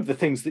one of the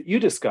things that you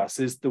discuss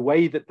is the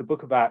way that the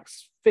book of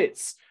Acts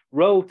fits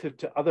relative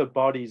to other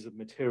bodies of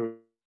material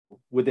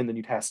within the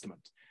New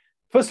Testament.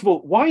 First of all,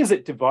 why is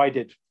it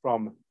divided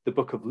from the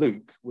book of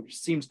Luke, which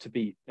seems to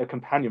be a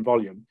companion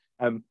volume,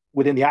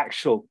 within the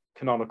actual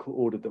canonical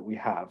order that we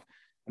have?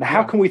 And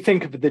how can we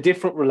think of the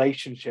different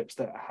relationships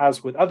that it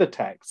has with other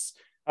texts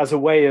as a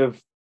way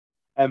of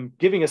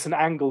giving us an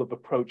angle of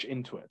approach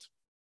into it?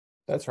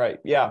 That's right.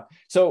 Yeah.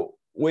 So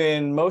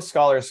when most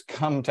scholars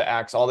come to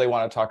Acts, all they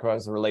want to talk about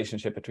is the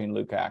relationship between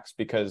Luke and Acts,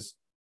 because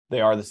they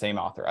are the same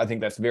author. I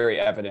think that's very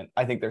evident.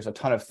 I think there's a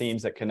ton of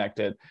themes that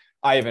connected.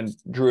 I even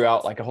drew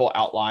out like a whole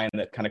outline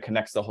that kind of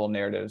connects the whole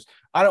narratives.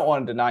 I don't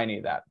want to deny any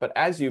of that. But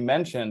as you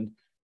mentioned,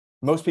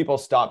 most people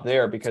stop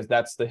there because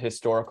that's the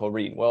historical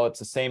read. Well, it's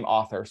the same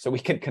author, so we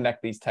can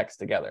connect these texts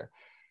together.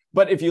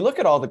 But if you look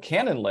at all the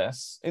canon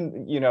lists,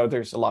 and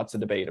there's lots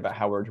of debate about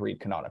how we're to read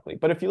canonically,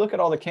 but if you look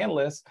at all the canon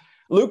lists,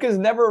 Luke is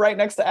never right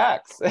next to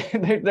Acts.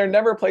 They're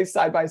never placed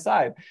side by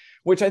side,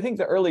 which I think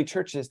the early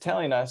church is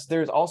telling us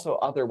there's also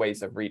other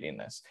ways of reading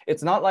this.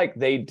 It's not like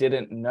they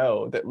didn't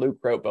know that Luke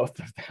wrote both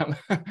of them.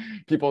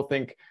 People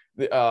think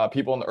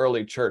people in the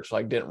early church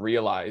like didn't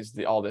realize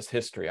all this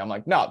history. I'm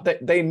like, no,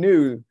 they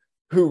knew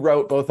who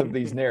wrote both of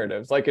these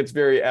narratives. Like, it's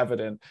very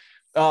evident.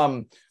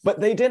 But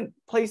they didn't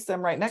place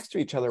them right next to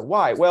each other.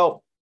 Why?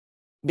 Well,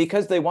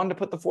 because they wanted to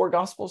put the 4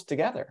 gospels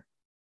together.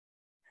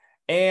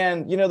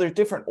 And, there's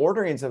different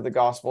orderings of the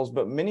gospels,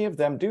 but many of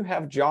them do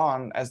have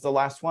John as the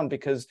last one,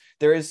 because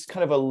there is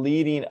kind of a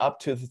leading up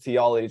to the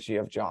theology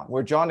of John,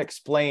 where John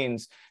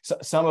explains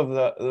some of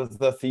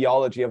the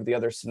theology of the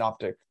other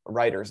synoptic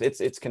writers.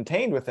 It's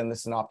contained within the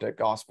synoptic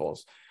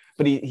gospels,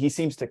 but he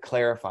seems to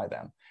clarify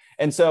them.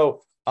 And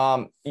so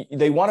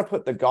they want to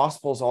put the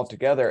Gospels all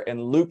together,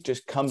 and Luke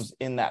just comes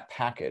in that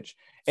package.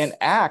 And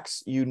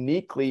Acts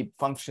uniquely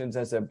functions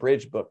as a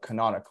bridge book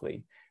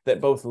canonically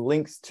that both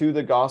links to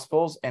the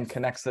Gospels and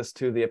connects us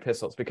to the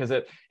epistles, because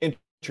it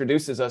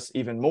introduces us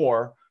even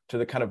more to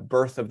the kind of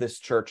birth of this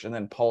church and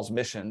then Paul's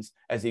missions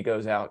as he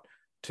goes out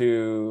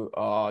to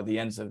the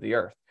ends of the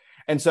earth.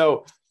 And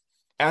so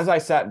as I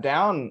sat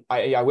down,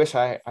 I wish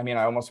I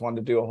almost wanted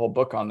to do a whole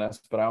book on this,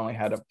 but I only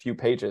had a few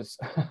pages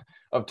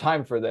of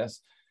time for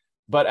this.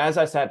 But as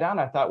I sat down,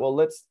 I thought, well,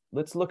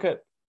 let's look at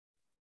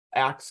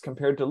Acts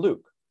compared to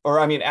Luke, or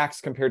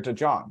Acts compared to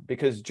John,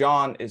 because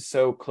John is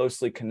so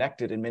closely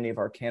connected in many of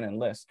our canon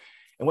lists.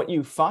 And what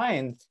you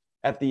find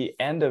at the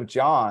end of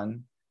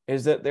John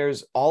is that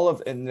there's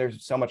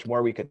there's so much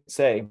more we could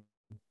say,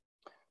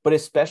 but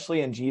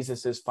especially in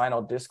Jesus's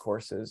final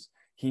discourses,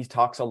 he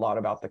talks a lot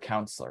about the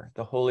counselor,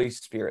 the Holy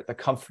Spirit, the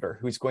comforter,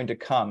 who's going to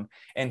come,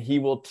 and he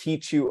will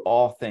teach you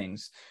all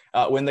things.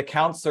 When the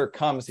counselor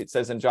comes, it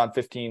says in John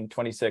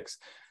 15:26,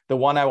 the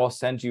one I will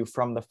send you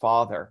from the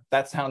Father.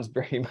 That sounds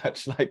very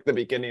much like the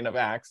beginning of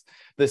Acts.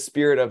 The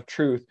Spirit of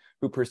truth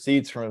who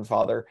proceeds from the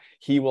Father,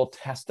 he will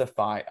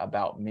testify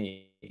about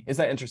me.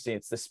 Isn't that interesting?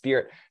 It's the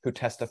Spirit who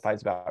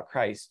testifies about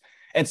Christ.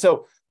 And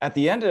so at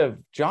the end of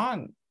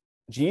John,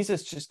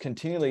 Jesus just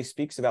continually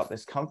speaks about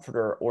this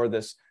comforter, or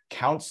this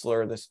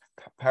counselor, this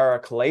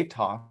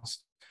parakletos,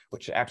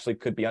 which actually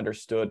could be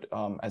understood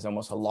as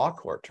almost a law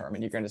court term.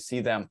 And you're going to see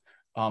them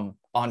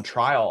on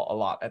trial a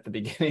lot at the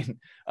beginning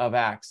of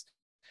Acts.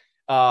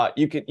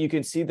 You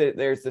can see that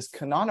there's this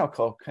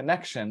canonical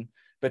connection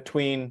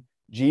between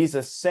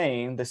Jesus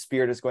saying the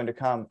Spirit is going to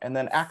come, and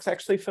then Acts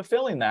actually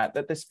fulfilling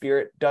that the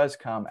Spirit does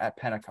come at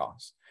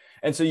Pentecost.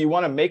 And so you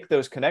want to make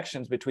those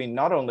connections between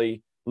not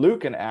only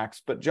Luke and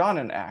Acts, but John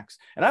and Acts.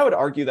 And I would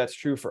argue that's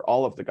true for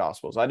all of the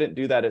Gospels. I didn't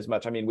do that as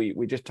much.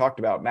 We just talked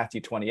about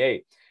Matthew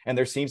 28, and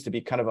there seems to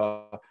be kind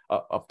of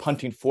a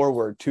punting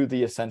forward to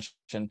the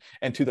ascension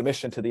and to the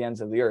mission to the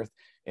ends of the earth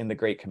in the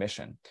Great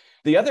Commission.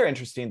 The other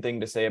interesting thing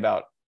to say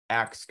about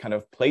Acts kind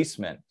of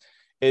placement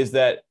is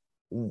that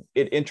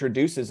it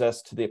introduces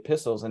us to the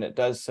epistles, and it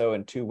does so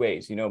in two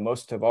ways.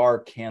 Most of our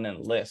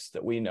canon lists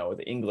that we know,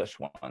 the English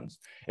ones,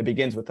 it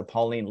begins with the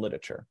Pauline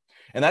literature.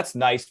 And that's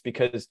nice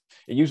because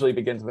it usually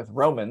begins with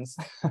Romans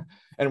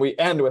and we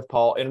end with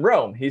Paul in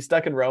Rome. He's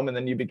stuck in Rome, and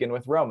then you begin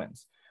with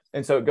Romans.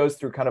 And so it goes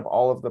through kind of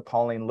all of the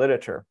Pauline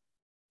literature.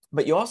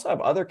 But you also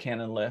have other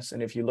canon lists.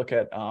 And if you look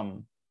at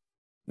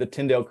the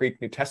Tyndale Greek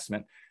New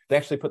Testament, they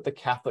actually put the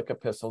Catholic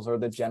epistles or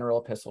the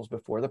general epistles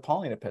before the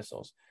Pauline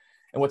epistles.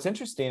 And what's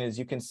interesting is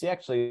you can see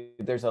actually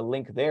there's a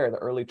link there. The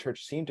early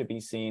church seemed to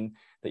be seeing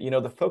that,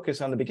 the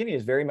focus on the beginning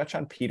is very much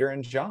on Peter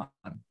and John.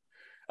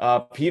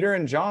 Peter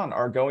and John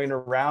are going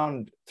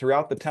around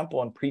throughout the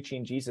temple and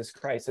preaching Jesus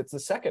Christ. It's the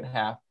second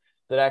half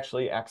that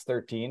actually Acts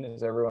 13,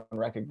 as everyone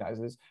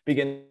recognizes,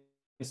 begins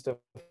to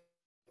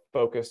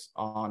focus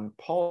on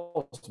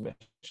Paul's mission.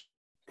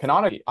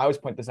 Canonically, I always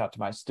point this out to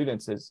my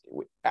students, is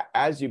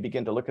as you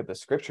begin to look at the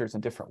scriptures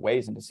in different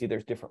ways and to see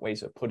there's different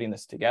ways of putting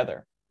this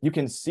together, you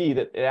can see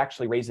that it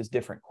actually raises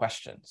different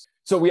questions.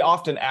 So we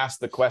often ask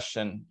the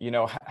question,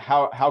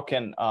 how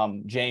can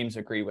James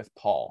agree with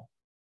Paul?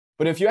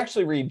 But if you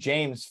actually read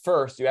James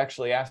first, you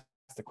actually ask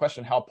the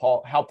question how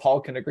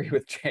Paul can agree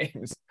with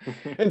James.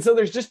 And so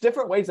there's just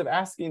different ways of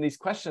asking these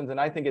questions. And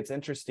I think it's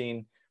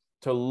interesting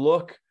to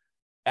look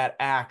at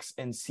Acts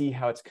and see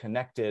how it's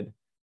connected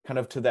kind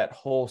of to that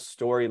whole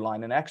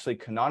storyline, and actually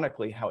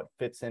canonically how it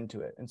fits into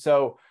it. And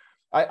so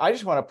I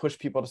just want to push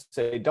people to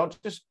say, don't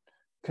just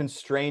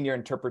constrain your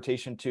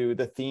interpretation to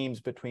the themes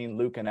between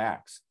Luke and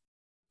Acts.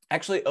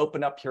 Actually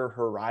open up your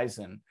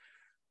horizon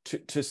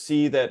to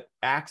see that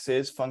Acts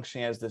is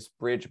functioning as this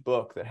bridge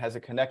book that has a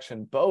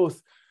connection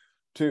both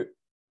to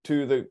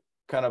the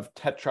kind of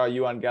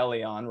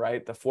tetrauevangelion,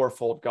 right, the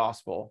fourfold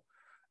gospel,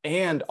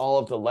 and all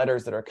of the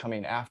letters that are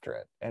coming after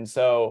it. And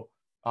so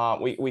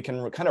we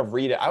can kind of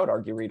read it. I would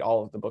argue read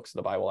all of the books of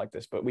the Bible like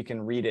this, but we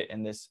can read it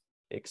in this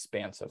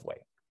expansive way.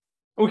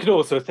 We could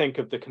also think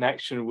of the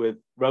connection with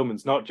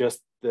Romans, not just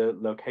the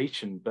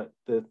location, but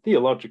the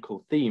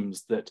theological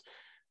themes that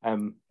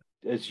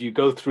as you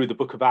go through the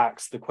book of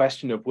Acts, the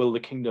question of will the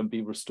kingdom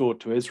be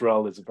restored to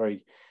Israel is a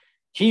very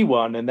key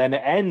one. And then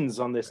it ends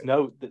on this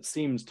note that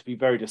seems to be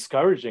very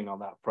discouraging on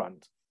that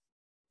front.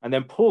 And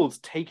then Paul's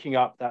taking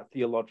up that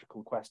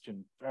theological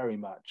question very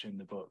much in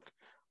the book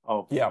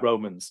of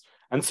Romans.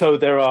 And so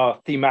there are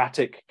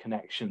thematic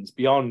connections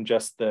beyond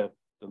just the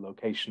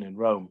location in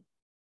Rome.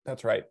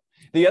 That's right.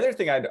 The other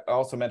thing I'd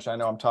also mention, I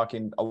know I'm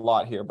talking a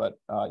lot here, but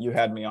you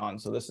had me on,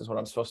 so this is what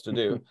I'm supposed to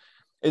do,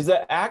 is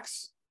that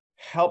Acts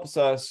helps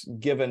us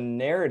give a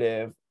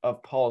narrative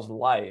of Paul's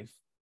life.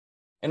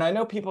 And I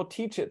know people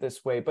teach it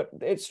this way, but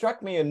it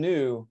struck me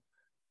anew,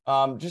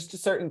 just to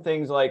certain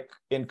things like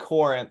in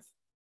Corinth,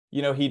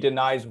 he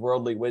denies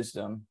worldly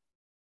wisdom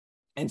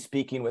and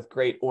speaking with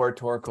great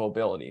oratorical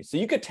ability. So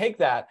you could take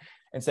that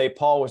and say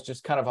Paul was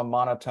just kind of a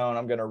monotone,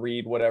 I'm going to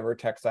read whatever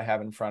text I have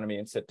in front of me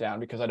and sit down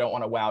because I don't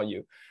want to wow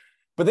you.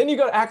 But then you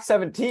go to Acts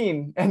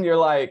 17 and you're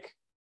like,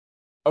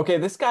 okay,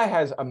 this guy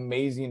has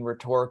amazing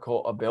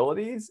rhetorical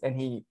abilities and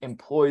he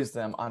employs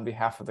them on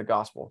behalf of the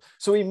gospel.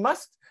 So we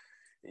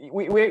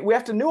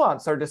have to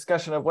nuance our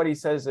discussion of what he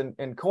says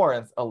in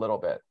Corinth a little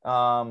bit.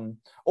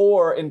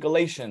 Or in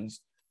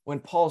Galatians, when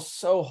Paul's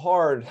so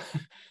hard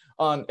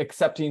on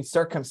accepting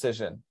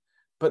circumcision,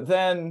 but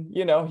then,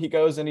 he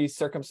goes and he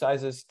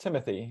circumcises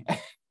Timothy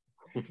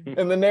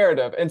in the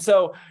narrative. And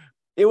so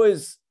it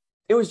was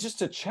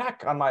just a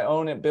check on my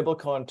own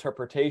biblical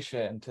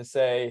interpretation to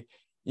say,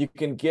 you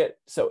can get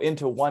so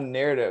into one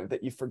narrative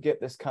that you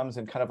forget this comes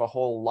in kind of a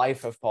whole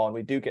life of Paul. And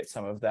we do get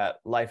some of that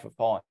life of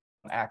Paul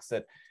in Acts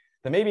that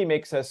maybe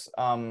makes us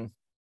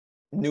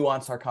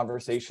nuance our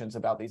conversations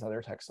about these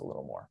other texts a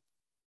little more.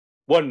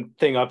 One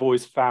thing I've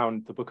always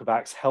found the book of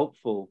Acts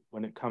helpful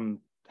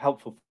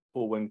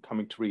for when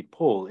coming to read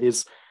Paul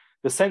is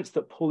the sense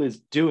that Paul is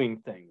doing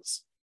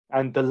things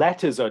and the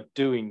letters are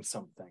doing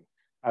something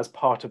as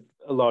part of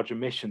a larger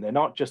mission. They're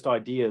not just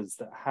ideas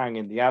that hang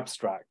in the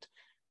abstract.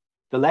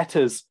 The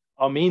letters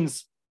are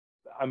means,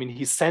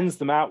 he sends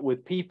them out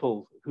with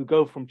people who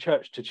go from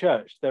church to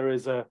church. There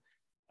is a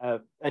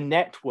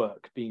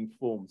network being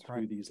formed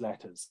through these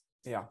letters.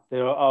 Yeah.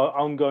 There are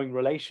ongoing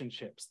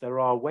relationships. There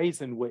are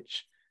ways in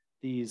which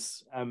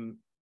these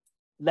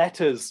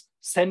letters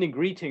sending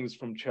greetings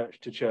from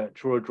church to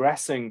church or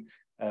addressing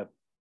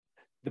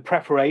the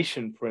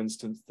preparation, for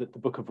instance, that the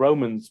book of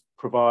Romans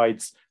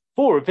provides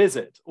for a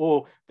visit,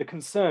 or the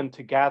concern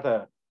to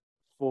gather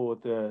for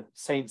the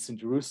saints in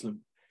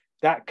Jerusalem.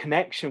 That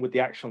connection with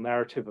the actual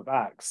narrative of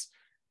Acts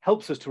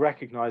helps us to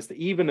recognize that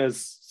even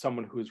as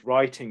someone who is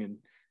writing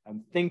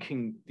and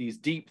thinking these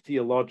deep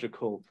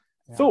theological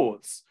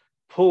thoughts,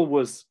 Paul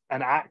was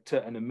an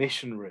actor and a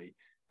missionary,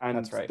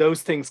 and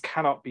those things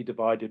cannot be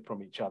divided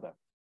from each other.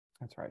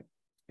 That's right.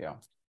 Yeah.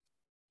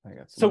 I think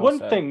that's so one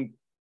thing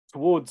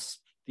towards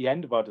the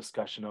end of our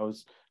discussion I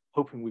was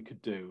hoping we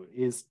could do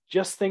is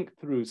just think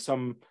through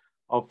some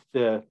of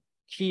the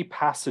key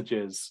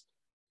passages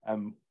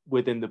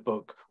within the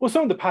book, or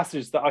some of the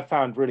passages that I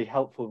found really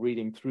helpful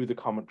reading through the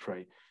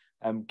commentary,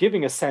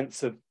 giving a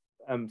sense of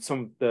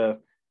some of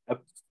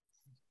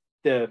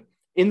the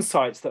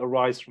insights that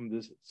arise from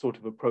this sort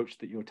of approach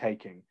that you're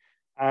taking,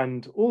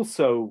 and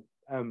also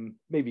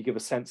maybe give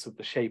a sense of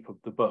the shape of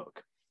the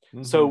book.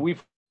 Mm-hmm. So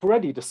we've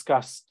already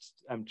discussed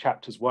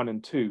chapters 1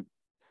 and 2,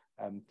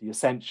 the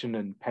ascension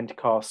and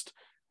Pentecost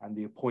and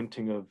the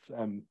appointing of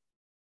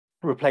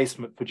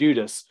replacement for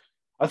Judas.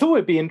 I thought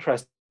it'd be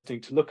interesting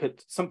to look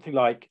at something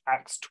like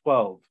Acts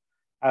 12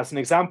 as an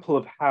example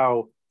of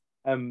how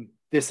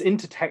this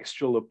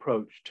intertextual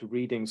approach to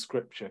reading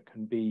scripture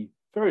can be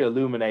very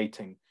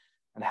illuminating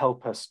and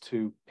help us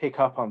to pick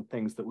up on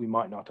things that we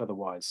might not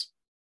otherwise.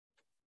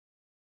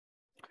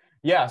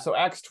 Yeah, so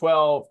Acts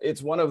 12,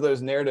 it's one of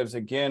those narratives,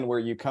 again, where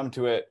you come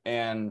to it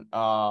and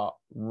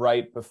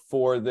right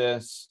before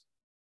this,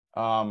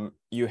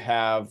 you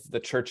have the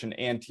church in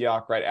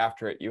Antioch. Right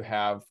after it, you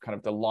have kind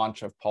of the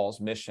launch of Paul's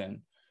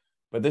mission.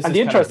 But this and is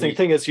the interesting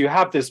thing is you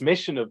have this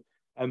mission of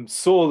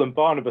Saul and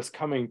Barnabas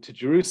coming to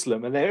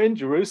Jerusalem, and they're in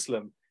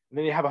Jerusalem, and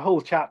then you have a whole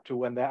chapter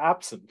when they're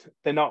absent.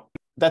 They're not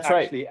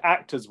actually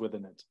actors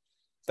within it.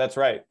 That's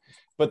right.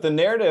 But the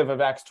narrative of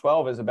Acts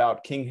 12 is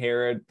about King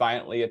Herod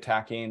violently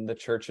attacking the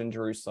church in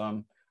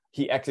Jerusalem.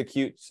 He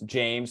executes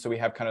James, so we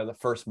have kind of the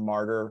first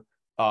martyr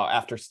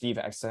after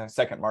Stephen,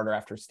 second martyr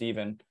after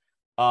Stephen.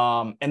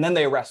 And then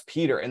they arrest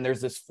Peter, and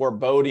there's this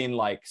foreboding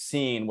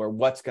scene where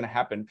what's going to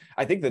happen.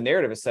 I think the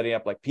narrative is setting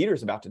up like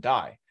Peter's about to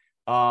die,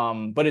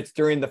 but it's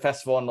during the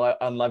festival of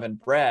unleavened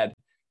bread.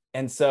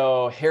 And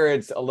so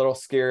Herod's a little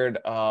scared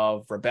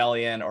of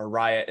rebellion or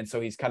riot. And so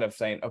he's kind of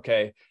saying,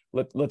 okay,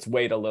 let's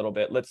wait a little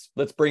bit.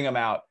 Let's bring him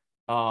out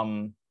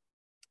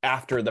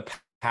after the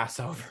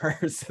Passover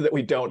so that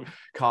we don't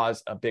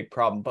cause a big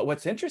problem. But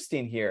what's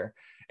interesting here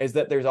is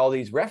that there's all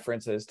these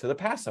references to the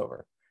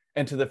Passover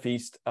and to the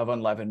Feast of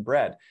Unleavened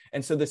Bread.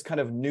 And so this kind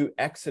of new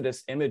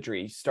Exodus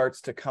imagery starts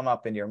to come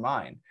up in your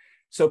mind.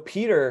 So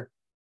Peter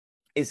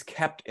is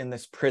kept in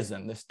this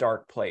prison, this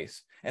dark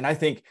place. And I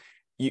think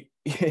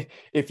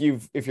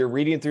if you're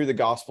reading through the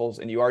Gospels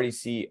and you already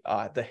see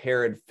the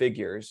Herod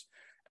figures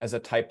as a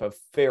type of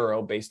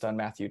Pharaoh based on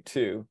Matthew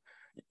 2,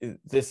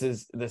 this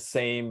is the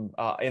same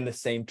in the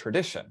same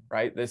tradition,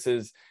 right? This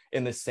is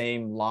in the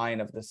same line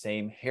of the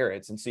same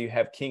Herods. And so you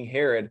have King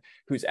Herod,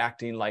 who's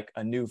acting like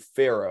a new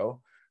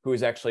Pharaoh, who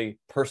is actually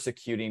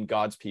persecuting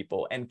God's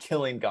people and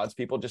killing God's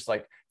people, just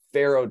like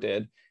Pharaoh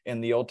did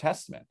in the Old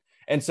Testament.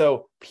 And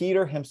so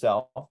Peter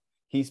himself,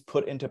 he's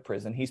put into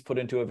prison. He's put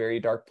into a very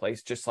dark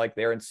place, just like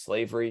they're in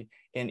slavery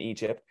in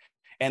Egypt.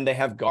 And they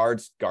have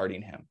guards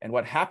guarding him. And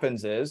what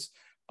happens is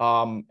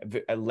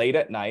late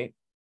at night,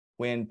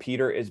 when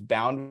Peter is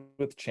bound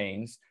with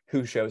chains,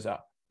 who shows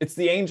up? It's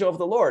the angel of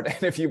the Lord.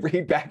 And if you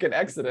read back in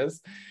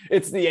Exodus,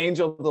 it's the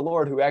angel of the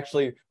Lord who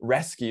actually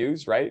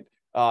rescues, right?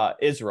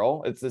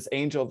 Israel. It's this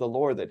angel of the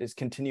Lord that is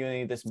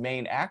continually this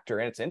main actor.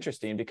 And it's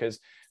interesting because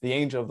the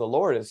angel of the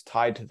Lord is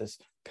tied to this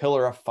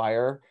pillar of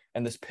fire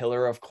and this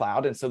pillar of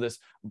cloud. And so this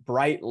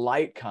bright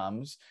light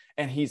comes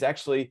and he's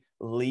actually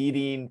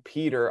leading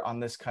Peter on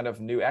this kind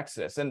of new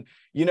exodus. And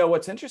you know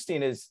what's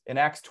interesting is in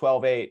Acts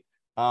 12:8,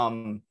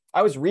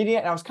 I was reading it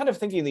and I was kind of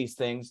thinking these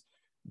things,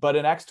 but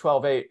in Acts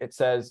 12:8 it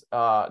says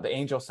the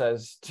angel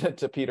says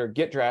to Peter,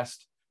 get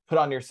dressed, put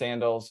on your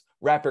sandals,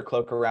 wrap your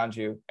cloak around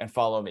you, and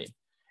follow me.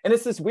 And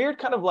it's this weird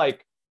kind of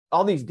like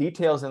all these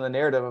details in the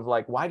narrative of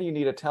like, why do you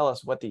need to tell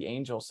us what the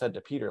angel said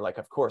to Peter? Like,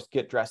 of course,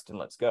 get dressed and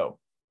let's go.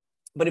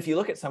 But if you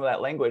look at some of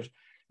that language,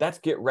 that's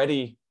get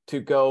ready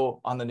to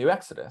go on the new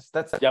Exodus.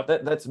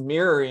 That's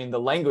mirroring the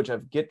language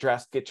of get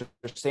dressed, get your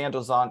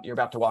sandals on, you're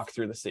about to walk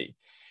through the sea.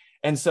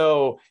 And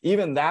so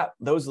even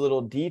those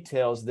little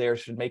details there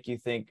should make you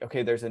think,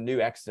 okay, there's a new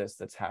Exodus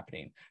that's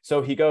happening.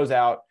 So he goes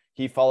out,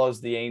 he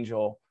follows the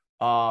angel,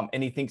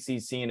 and he thinks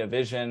he's seeing a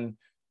vision,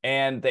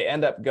 and they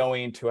end up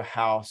going to a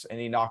house and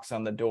he knocks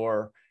on the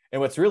door. And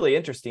what's really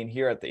interesting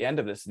here at the end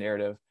of this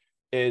narrative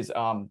is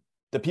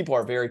the people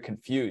are very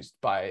confused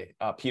by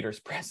Peter's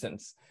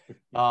presence.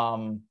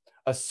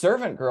 A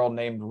servant girl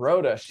named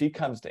Rhoda, she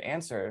comes to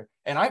answer.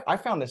 And I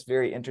found this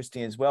very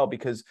interesting as well,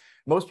 because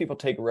most people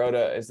take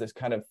Rhoda as this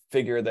kind of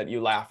figure that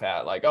you laugh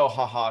at, like, oh,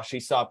 haha, she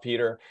saw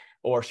Peter,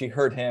 or she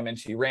heard him and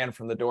she ran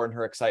from the door in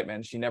her excitement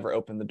and she never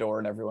opened the door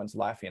and everyone's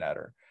laughing at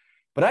her.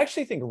 But I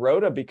actually think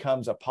Rhoda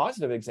becomes a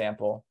positive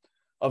example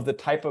of the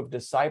type of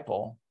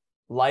disciple,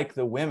 like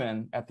the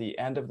women at the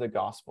end of the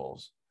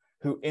Gospels,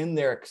 who in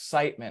their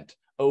excitement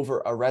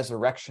over a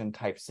resurrection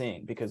type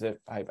scene, because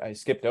I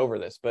skipped over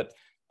this, but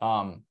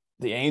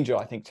the angel,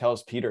 I think,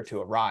 tells Peter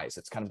to arise.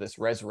 It's kind of this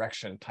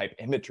resurrection type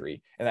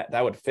imagery, and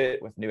that would fit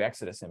with New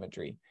Exodus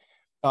imagery.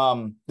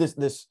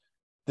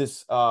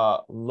 This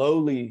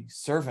lowly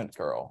servant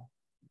girl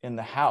in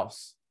the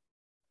house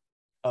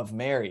of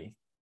Mary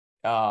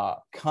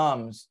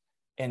comes,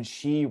 and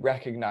she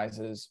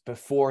recognizes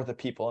before the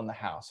people in the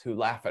house who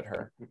laugh at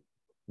her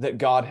that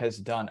God has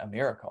done a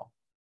miracle.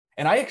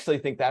 And I actually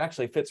think that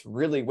actually fits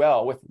really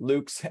well with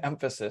Luke's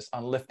emphasis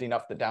on lifting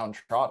up the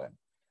downtrodden.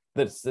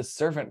 That's this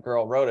servant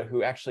girl, Rhoda,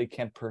 who actually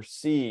can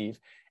perceive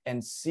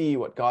and see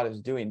what God is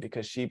doing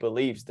because she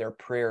believes their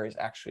prayer is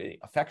actually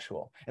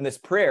effectual. And this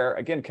prayer,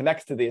 again,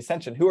 connects to the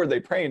ascension. Who are they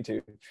praying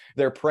to?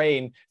 They're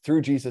praying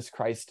through Jesus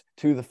Christ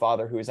to the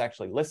Father, who is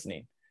actually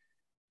listening.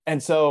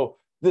 And so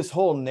this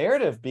whole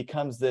narrative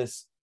becomes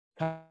this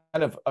kind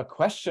of a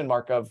question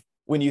mark of,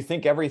 when you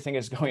think everything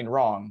is going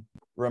wrong,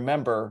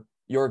 remember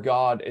your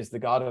God is the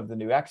God of the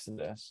new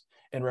Exodus.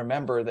 And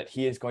remember that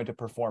he is going to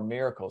perform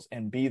miracles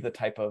and be the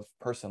type of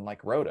person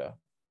like Rhoda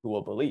who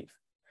will believe.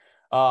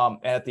 And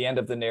at the end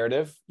of the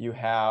narrative, you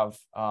have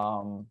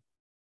the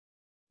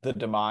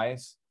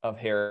demise of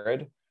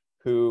Herod,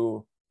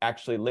 who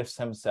actually lifts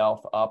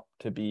himself up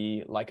to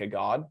be like a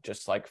god,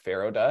 just like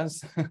Pharaoh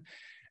does.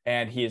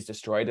 And he is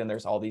destroyed. And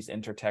there's all these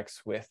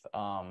intertexts with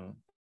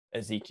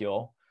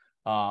Ezekiel,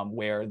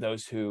 where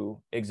those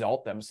who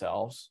exalt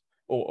themselves,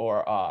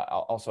 or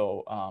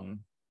also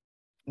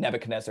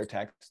Nebuchadnezzar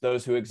text,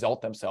 those who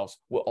exalt themselves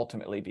will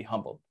ultimately be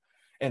humbled.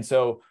 And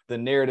so the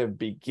narrative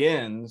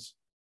begins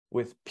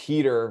with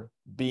Peter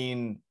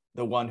being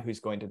the one who's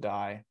going to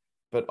die,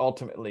 but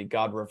ultimately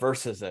God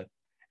reverses it,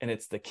 and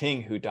it's the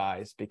king who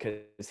dies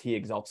because he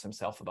exalts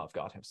himself above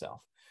God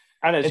himself.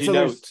 And as you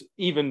note,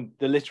 even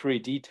the literary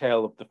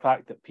detail of the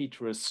fact that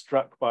Peter is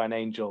struck by an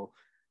angel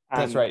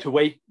and that's right,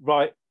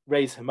 to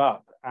raise him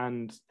up,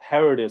 and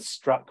Herod is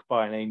struck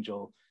by an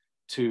angel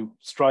to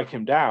strike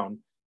him down,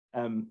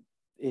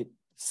 it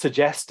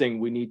suggesting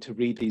we need to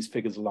read these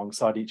figures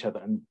alongside each other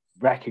and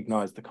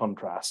recognize the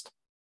contrast.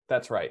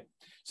 That's right.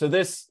 So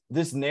this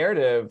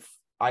narrative,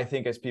 I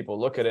think, as people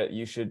look at it,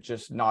 you should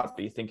just not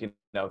be thinking,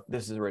 no,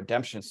 this is a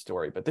redemption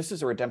story, but this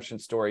is a redemption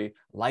story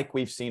like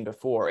we've seen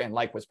before and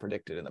like was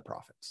predicted in the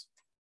prophets.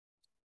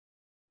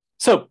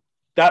 So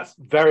that's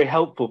very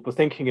helpful for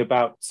thinking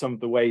about some of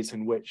the ways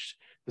in which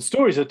the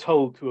stories are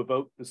told to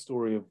evoke the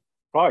story of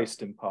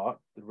Christ, in part,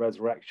 the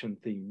resurrection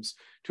themes,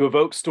 to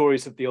evoke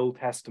stories of the Old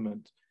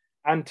Testament,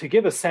 and to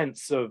give a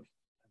sense of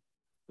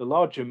the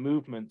larger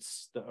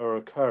movements that are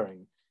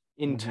occurring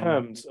in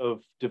terms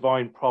of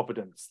divine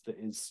providence that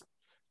is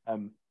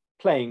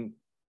playing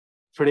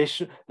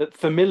that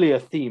familiar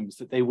themes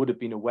that they would have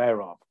been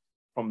aware of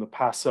from the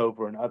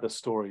Passover and other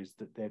stories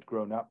that they'd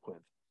grown up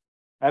with.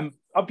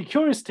 I'd be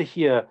curious to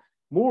hear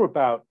more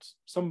about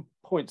some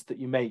points that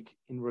you make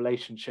in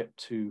relationship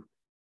to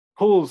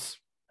Paul's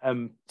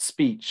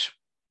speech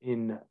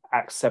in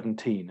Acts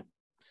 17.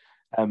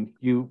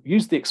 You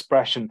use the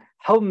expression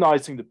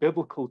Hellenizing the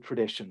biblical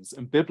traditions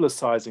and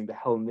biblicizing the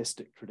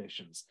Hellenistic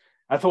traditions.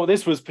 I thought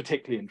this was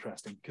particularly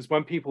interesting because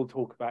when people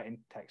talk about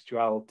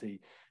intertextuality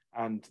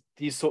and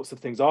these sorts of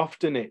things,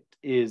 often it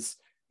is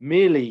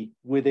merely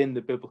within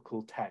the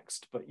biblical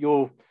text, but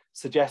you're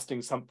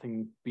suggesting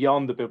something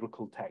beyond the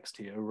biblical text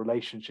here, a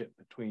relationship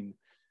between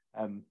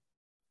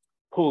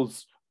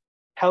Paul's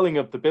telling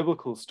of the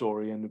biblical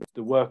story and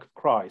the work of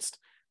Christ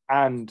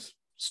and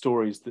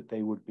stories that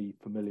they would be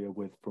familiar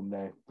with from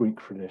their Greek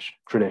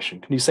tradition.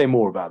 Can you say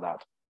more about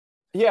that?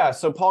 Yeah,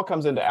 so Paul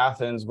comes into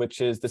Athens,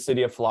 which is the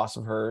city of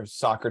philosophers.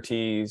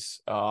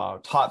 Socrates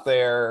taught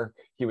there,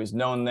 he was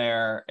known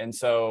there. And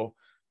so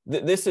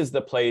this is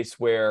the place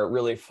where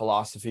really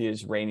philosophy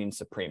is reigning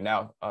supreme.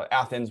 Now,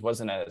 Athens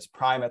wasn't at its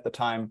prime at the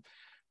time,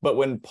 but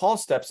when Paul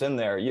steps in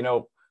there,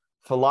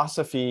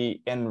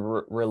 philosophy and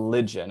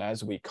religion,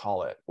 as we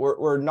call it,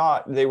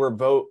 they were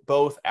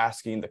both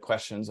asking the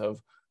questions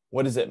of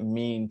what does it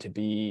mean to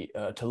be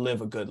to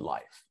live a good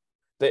life.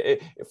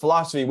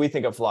 Philosophy, we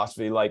think of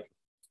philosophy like,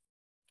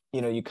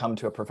 you come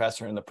to a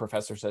professor and the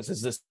professor says,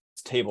 is this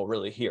table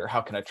really here?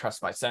 How can I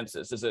trust my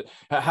senses?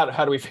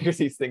 How do we figure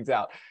these things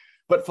out?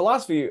 But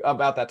philosophy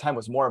about that time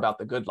was more about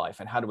the good life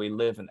and how do we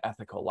live an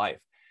ethical life.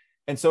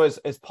 And so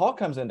as Paul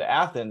comes into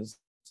Athens,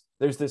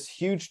 there's this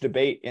huge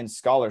debate in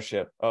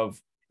scholarship of,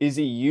 is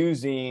he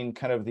using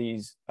kind of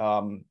these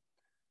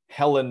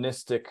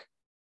Hellenistic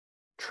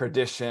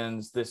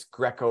traditions, this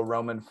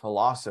Greco-Roman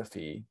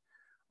philosophy,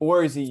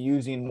 or is he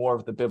using more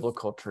of the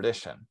biblical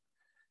tradition?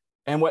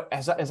 And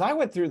as I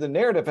went through the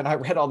narrative and I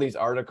read all these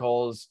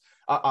articles,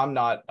 I'm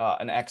not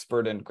an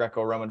expert in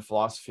Greco-Roman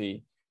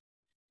philosophy,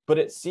 but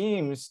it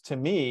seems to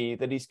me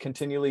that he's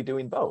continually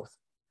doing both,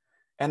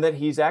 and that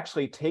he's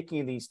actually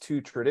taking these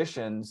two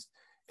traditions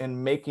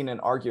and making an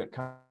argument.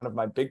 Kind of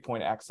my big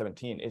point, Acts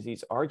 17, is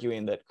he's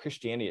arguing that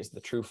Christianity is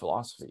the true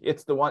philosophy.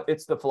 It's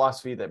the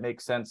philosophy that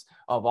makes sense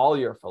of all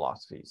your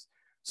philosophies.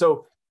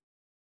 So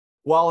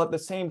while at the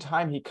same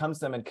time he comes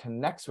to them and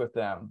connects with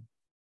them,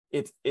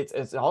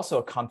 it's also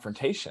a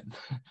confrontation.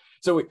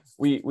 So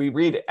we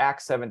read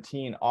Acts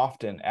 17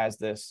 often as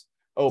this,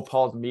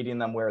 Paul's meeting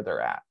them where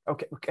they're at.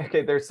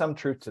 Okay, there's some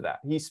truth to that.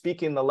 He's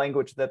speaking the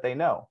language that they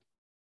know.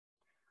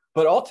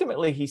 But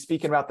ultimately, he's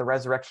speaking about the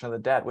resurrection of the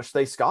dead, which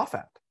they scoff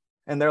at.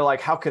 And they're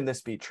like, how can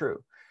this be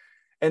true?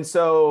 And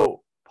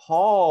so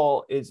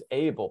Paul is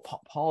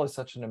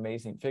such an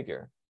amazing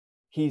figure.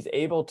 He's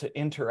able to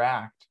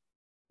interact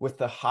with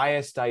the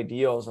highest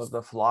ideals of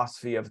the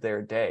philosophy of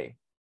their day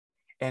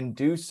and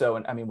do so.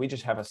 And I mean, we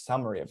just have a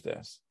summary of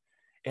this,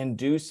 and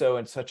do so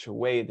in such a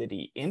way that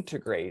he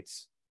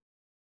integrates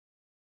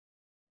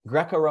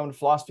Greco-Roman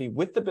philosophy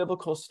with the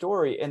biblical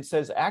story and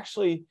says,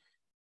 actually,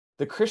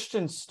 the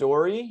Christian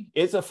story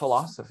is a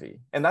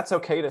philosophy, and that's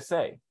okay to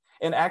say.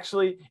 And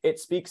actually, it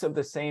speaks of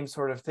the same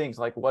sort of things,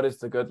 like what is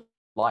the good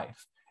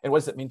life? And what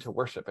does it mean to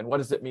worship? And what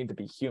does it mean to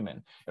be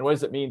human? And what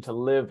does it mean to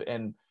live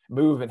and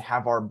move and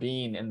have our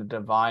being in the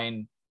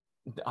divine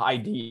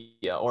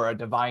idea or a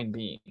divine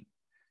being?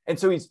 And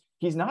so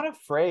he's not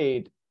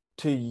afraid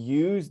to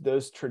use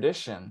those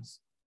traditions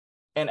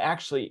and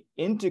actually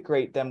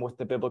integrate them with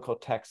the biblical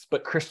text,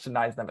 but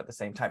Christianize them at the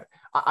same time.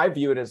 I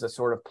view it as a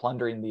sort of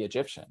plundering the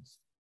Egyptians.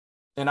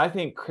 And I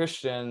think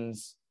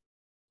Christians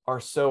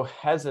are so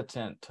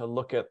hesitant to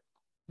look at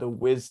the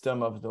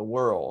wisdom of the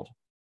world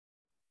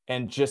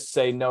and just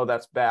say, no,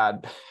 that's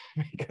bad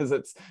because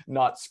it's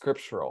not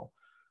scriptural.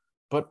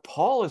 But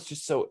Paul is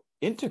just so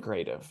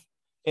integrative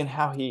in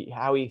how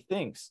he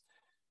thinks.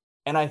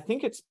 And I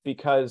think it's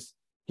because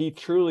he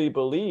truly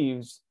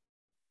believes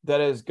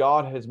that as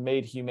God has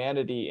made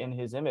humanity in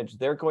his image,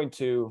 they're going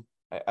to,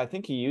 I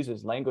think he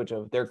uses language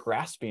of they're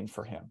grasping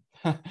for him.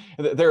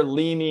 They're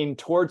leaning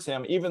towards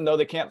him, even though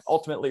they can't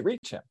ultimately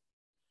reach him.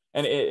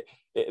 And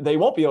they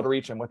won't be able to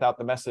reach him without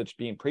the message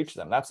being preached to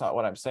them. That's not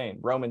what I'm saying.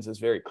 Romans is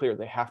very clear.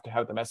 They have to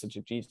have the message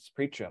of Jesus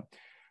preached to them.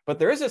 But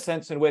there is a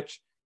sense in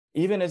which,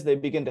 even as they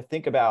begin to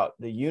think about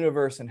the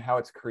universe and how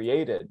it's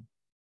created,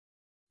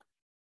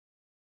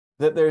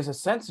 that there's a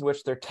sense in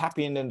which they're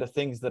tapping into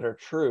things that are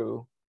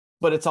true,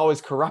 but it's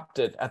always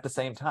corrupted at the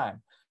same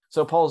time.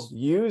 So Paul's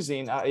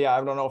using, I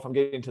don't know if I'm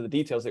getting into the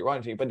details that you're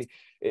wanting to, but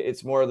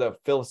it's more of the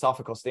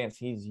philosophical stance.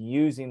 He's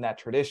using that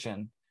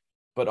tradition,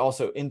 but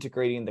also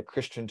integrating the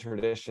Christian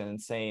tradition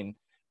and saying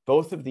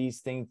both of these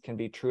things can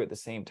be true at the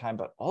same time.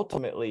 But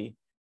ultimately,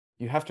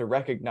 you have to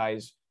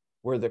recognize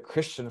where the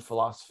Christian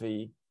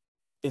philosophy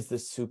is the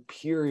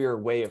superior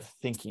way of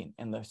thinking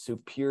and the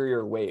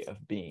superior way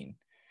of being.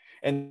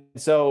 And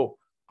so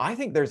I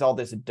think there's all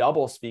this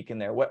double speak in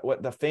there.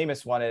 What the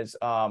famous one is,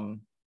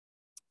 I'm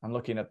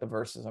looking at the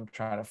verses. I'm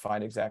trying to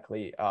find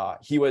exactly.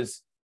 He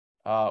was,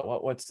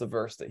 what's the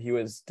verse that he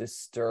was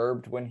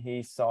disturbed when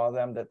he saw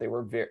them, that they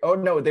were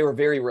they were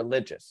very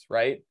religious,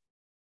 right?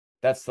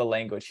 That's the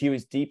language. He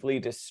was deeply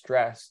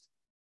distressed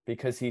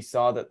because he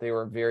saw that they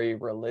were very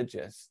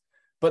religious.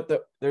 But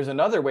there's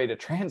another way to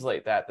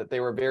translate that they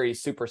were very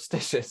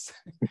superstitious.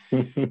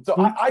 So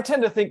I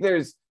tend to think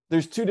there's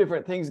two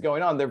different things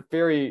going on. They're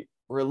very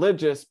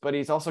religious, but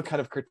he's also kind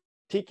of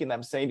critiquing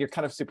them, saying you're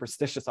kind of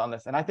superstitious on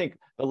this. And I think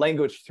the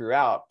language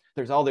throughout,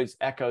 there's all these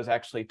echoes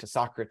actually to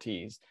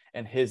Socrates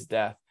and his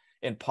death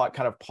and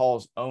kind of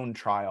Paul's own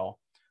trial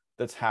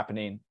that's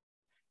happening.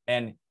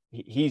 And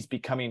he's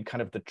becoming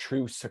kind of the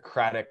true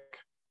Socratic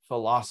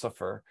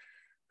philosopher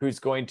who's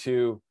going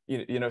to,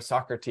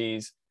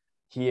 Socrates,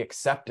 he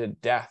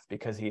accepted death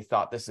because he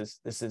thought this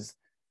is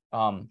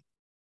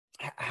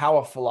how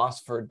a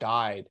philosopher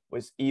died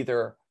was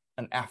either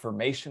an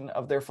affirmation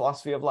of their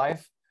philosophy of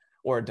life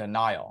or a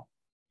denial.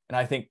 And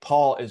I think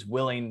Paul is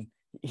willing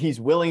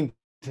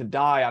to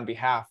die on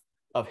behalf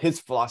of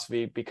his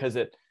philosophy because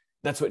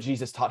that's what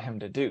Jesus taught him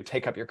to do.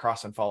 Take up your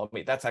cross and follow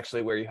me. That's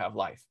actually where you have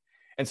life.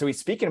 And so he's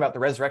speaking about the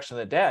resurrection of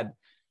the dead,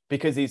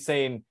 because he's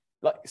saying,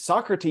 like,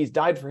 Socrates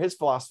died for his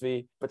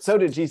philosophy, but so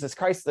did Jesus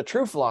Christ, the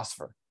true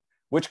philosopher,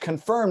 which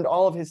confirmed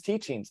all of his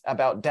teachings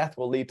about death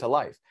will lead to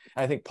life.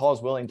 And I think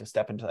Paul's willing to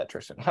step into that,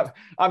 Tristan.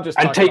 I'm just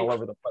talking all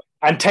over the place.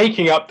 And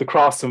taking up the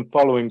cross and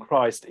following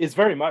Christ is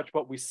very much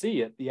what we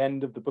see at the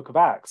end of the book of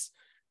Acts.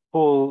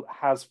 Paul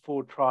has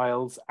 4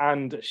 trials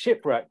and a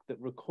shipwreck that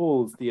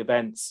recalls the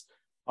events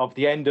of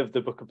the end of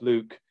the book of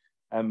Luke.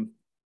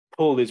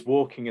 Paul is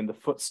walking in the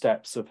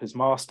footsteps of his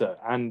master.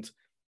 And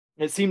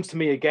it seems to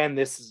me, again,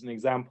 this is an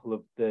example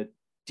of the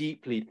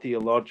deeply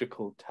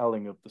theological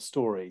telling of the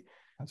story.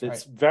 That's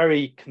right.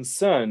 Very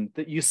concerned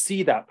that you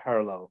see that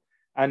parallel.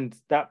 And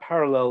that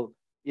parallel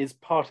is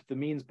part of the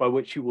means by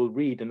which you will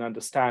read and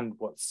understand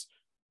what's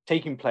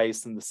taking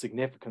place and the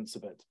significance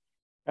of it.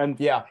 And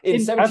yeah,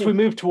 as we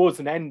move towards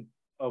an end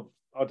of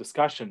our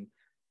discussion,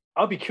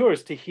 I'll be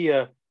curious to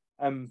hear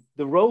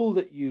the role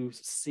that you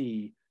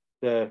see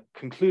the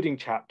concluding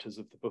chapters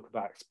of the book of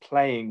Acts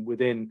playing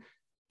within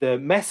the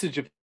message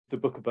of the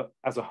book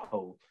as a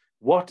whole.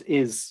 What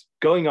is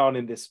going on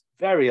in this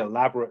very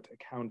elaborate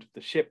account of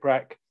the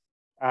shipwreck,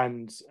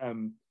 and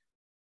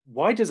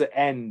why does it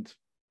end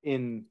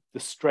in the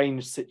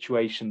strange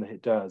situation that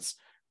it does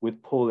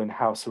with Paul in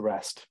house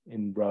arrest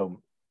in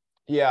Rome?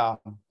 Yeah,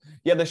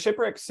 the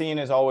shipwreck scene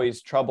has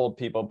always troubled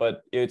people,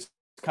 but it's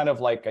kind of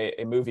like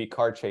a movie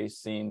car chase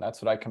scene.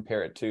 That's what I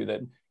compare it to.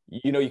 That,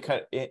 you know, you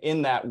kind of,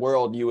 in that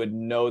world, you would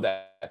know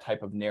that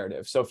type of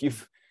narrative. So if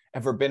you've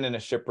ever been in a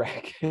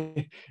shipwreck,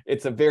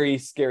 it's a very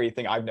scary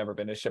thing. I've never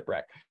been in a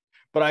shipwreck,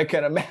 but I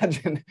can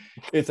imagine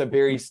it's a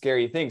very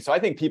scary thing. So I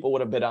think people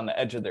would have been on the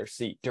edge of their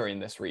seat during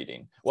this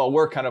reading. Well,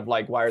 we're kind of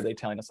like, why are they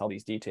telling us all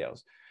these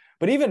details?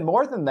 But even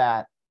more than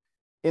that,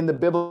 in the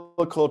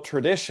biblical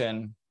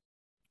tradition,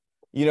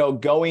 you know,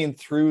 going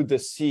through the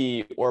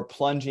sea or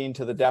plunging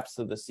to the depths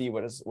of the sea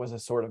was a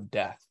sort of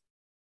death.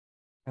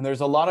 And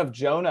there's a lot of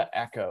Jonah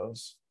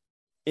echoes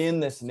in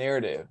this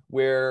narrative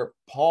where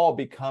Paul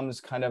becomes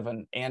kind of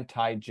an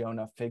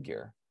anti-Jonah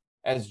figure,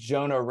 as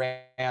Jonah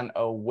ran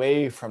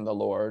away from the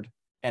Lord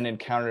and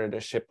encountered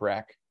a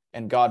shipwreck,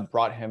 and God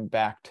brought him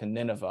back to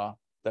Nineveh,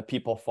 the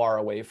people far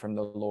away from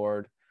the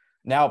Lord.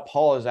 Now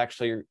Paul is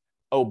actually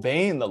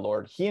obeying the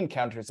Lord. He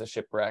encounters a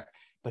shipwreck,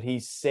 but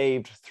he's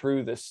saved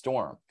through the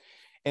storm.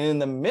 And in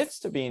the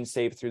midst of being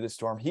saved through the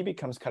storm, he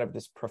becomes kind of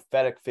this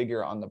prophetic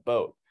figure on the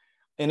boat.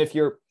 And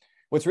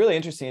what's really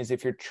interesting is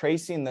if you're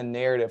tracing the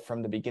narrative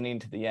from the beginning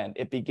to the end,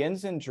 it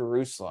begins in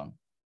Jerusalem.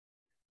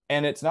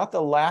 And it's not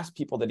the last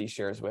people that he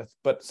shares with,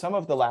 but some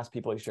of the last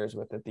people he shares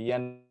with at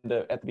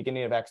the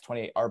beginning of Acts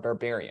 28 are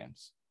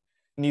barbarians.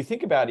 And you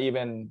think about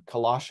even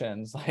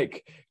Colossians,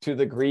 like to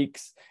the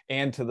Greeks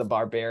and to the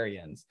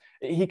barbarians,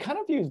 he kind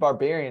of views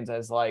barbarians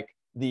as like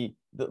the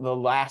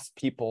last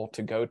people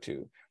to go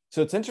to.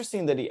 So it's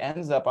interesting that he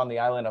ends up on the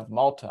island of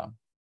Malta,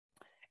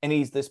 and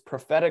he's this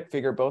prophetic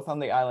figure both on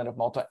the island of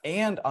Malta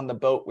and on the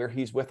boat where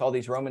he's with all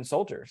these Roman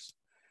soldiers.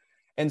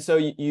 And so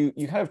you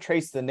kind of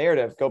trace the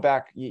narrative, go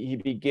back, he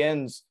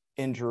begins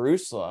in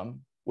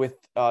Jerusalem with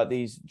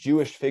these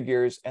Jewish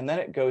figures, and then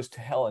it goes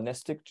to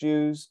Hellenistic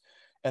Jews,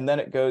 and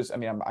then it goes, I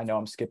know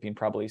I'm skipping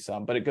probably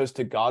some, but it goes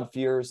to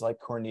God-fearers like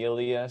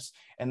Cornelius,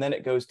 and then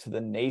it goes to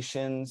the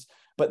nations.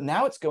 But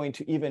now it's going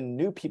to even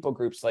new people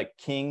groups like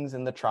kings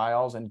in the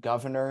trials and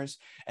governors,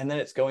 and then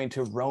it's going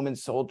to Roman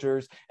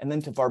soldiers, and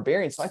then to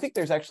barbarians. So I think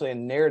there's actually a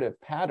narrative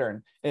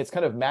pattern, and it's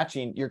kind of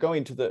matching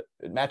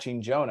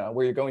Jonah,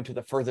 where you're going to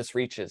the furthest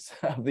reaches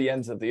of the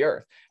ends of the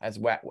earth, as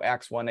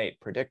Acts 1:8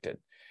 predicted.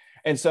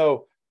 And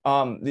so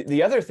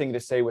the other thing to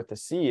say with the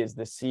sea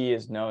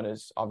is known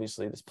as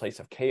obviously this place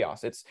of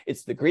chaos.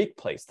 It's the Greek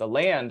place. The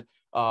land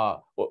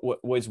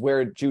was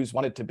where Jews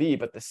wanted to be,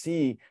 but the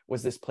sea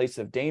was this place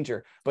of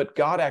danger. But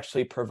God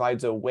actually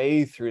provides a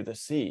way through the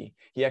sea.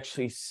 He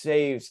actually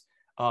saves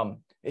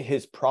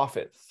his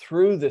prophet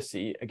through the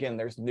sea. Again,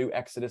 there's new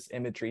Exodus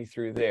imagery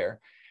through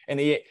there. And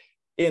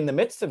in the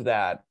midst of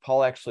that,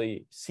 Paul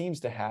actually seems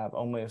to have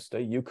almost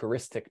a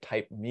Eucharistic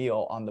type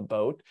meal on the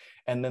boat,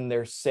 and then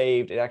they're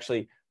saved. It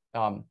actually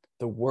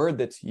the word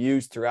that's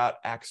used throughout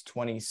Acts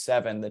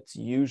 27 that's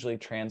usually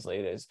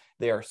translated as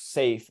they are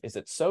safe is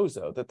it's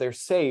sozo, that they're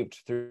saved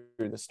through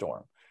the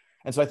storm.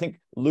 And so I think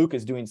Luke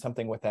is doing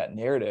something with that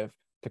narrative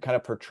to kind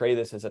of portray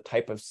this as a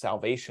type of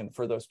salvation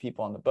for those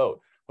people on the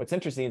boat. What's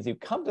interesting is you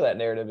come to that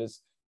narrative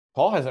is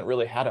Paul hasn't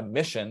really had a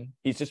mission.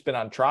 He's just been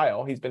on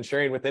trial. He's been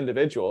sharing with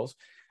individuals.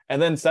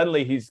 And then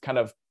suddenly he's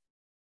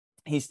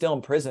still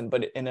in prison,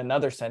 but in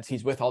another sense,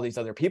 he's with all these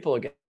other people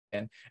again.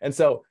 And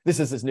so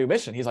this is his new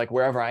mission. He's like,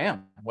 wherever I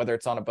am, whether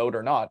it's on a boat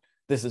or not,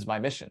 this is my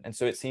mission. And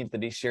so it seems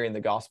that he's sharing the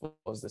gospel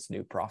as this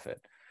new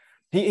prophet.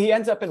 He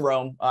ends up in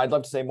Rome. I'd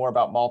love to say more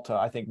about Malta.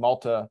 I think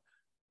Malta,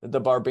 the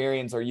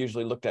barbarians are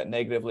usually looked at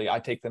negatively. I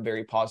take them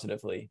very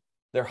positively.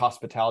 Their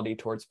hospitality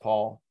towards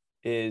Paul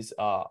is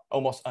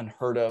almost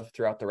unheard of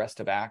throughout the rest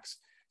of Acts.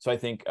 So I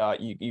think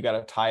you got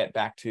to tie it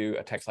back to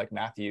a text like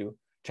Matthew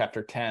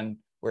chapter 10,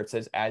 where it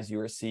says, as you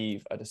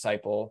receive a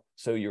disciple,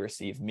 so you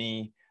receive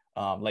me.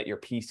 Let your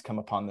peace come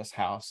upon this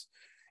house.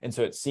 And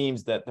so it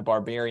seems that the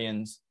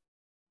barbarians,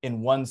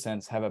 in one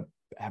sense, have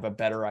a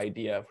better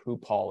idea of who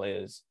Paul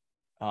is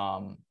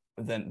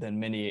than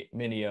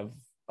many of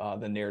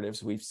the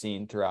narratives we've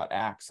seen throughout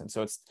Acts. And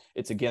so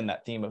it's again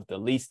that theme of the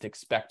least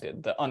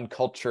expected. The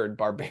uncultured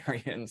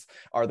barbarians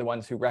are the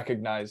ones who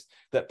recognize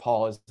that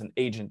Paul is an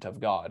agent of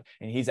God,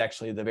 and he's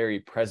actually the very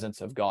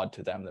presence of God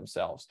to them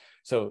themselves.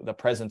 So the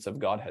presence of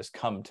God has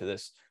come to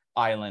this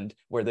island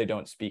where they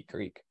don't speak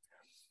Greek.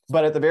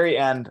 But at the very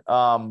end,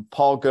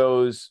 Paul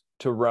goes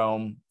to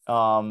Rome.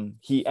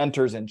 He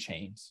enters in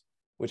chains,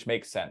 which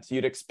makes sense.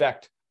 You'd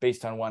expect,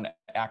 based on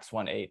Acts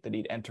 1:8, that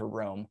he'd enter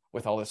Rome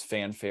with all this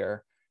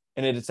fanfare.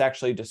 And it's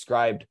actually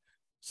described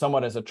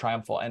somewhat as a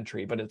triumphal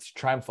entry, but it's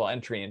triumphal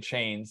entry in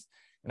chains.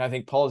 And I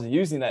think Paul is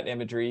using that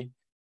imagery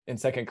in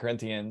 2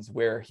 Corinthians,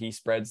 where he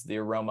spreads the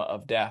aroma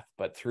of death,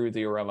 but through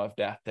the aroma of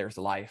death, there's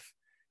life.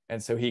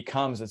 And so he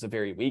comes as a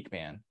very weak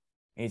man.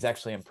 And he's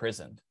actually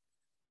imprisoned.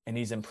 And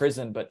he's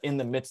imprisoned, but in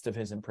the midst of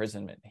his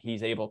imprisonment,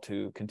 he's able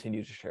to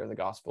continue to share the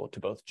gospel to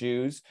both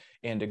Jews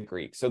and to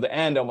Greeks. So the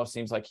end almost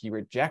seems like he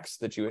rejects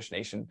the Jewish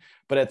nation,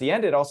 but at the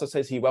end, it also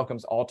says he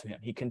welcomes all to him.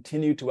 He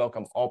continued to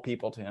welcome all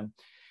people to him.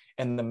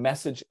 And the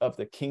message of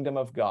the kingdom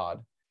of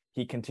God,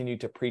 he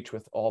continued to preach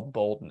with all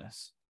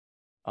boldness.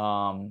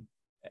 And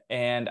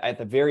at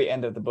the very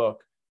end of the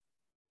book,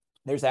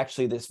 there's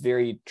actually this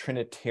very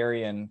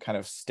Trinitarian kind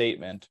of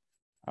statement.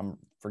 I'm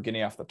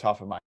forgetting off the top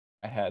of my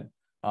head.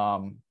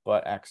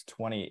 But Acts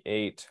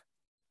 28,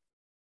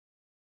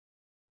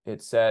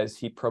 it says,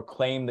 he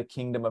proclaimed the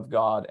kingdom of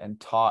God and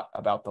taught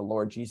about the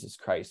Lord Jesus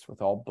Christ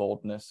with all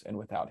boldness and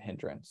without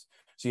hindrance.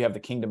 So you have the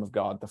kingdom of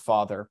God, the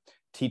Father,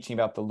 teaching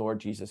about the Lord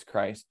Jesus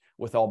Christ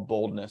with all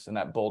boldness. And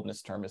that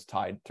boldness term is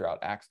tied throughout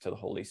Acts to the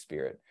Holy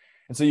Spirit.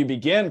 And so you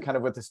begin kind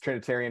of with this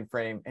Trinitarian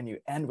frame and you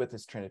end with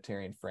this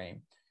Trinitarian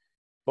frame.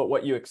 But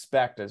what you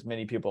expect, as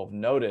many people have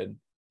noted,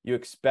 you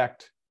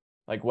expect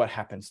like what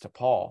happens to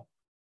Paul.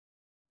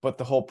 But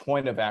the whole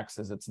point of Acts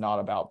is it's not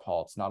about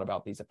Paul. It's not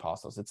about these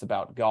apostles. It's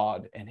about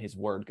God and his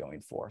word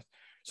going forth.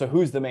 So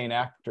who's the main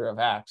actor of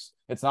Acts?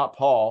 It's not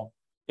Paul.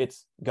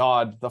 It's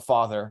God the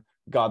Father,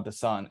 God the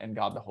Son, and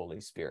God the Holy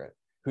Spirit,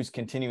 who's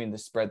continuing to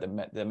spread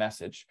the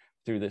message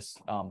through this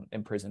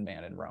imprisoned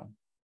man in Rome.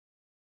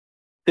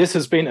 This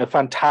has been a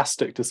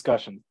fantastic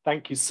discussion.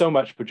 Thank you so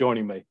much for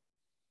joining me.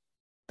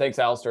 Thanks,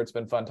 Alistair. It's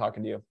been fun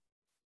talking to you.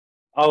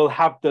 I'll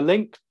have the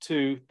link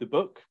to the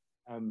book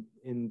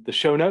in the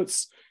show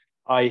notes.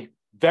 I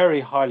very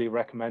highly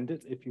recommend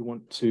it if you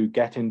want to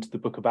get into the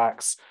Book of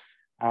Acts.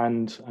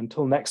 And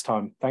until next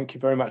time, thank you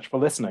very much for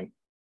listening.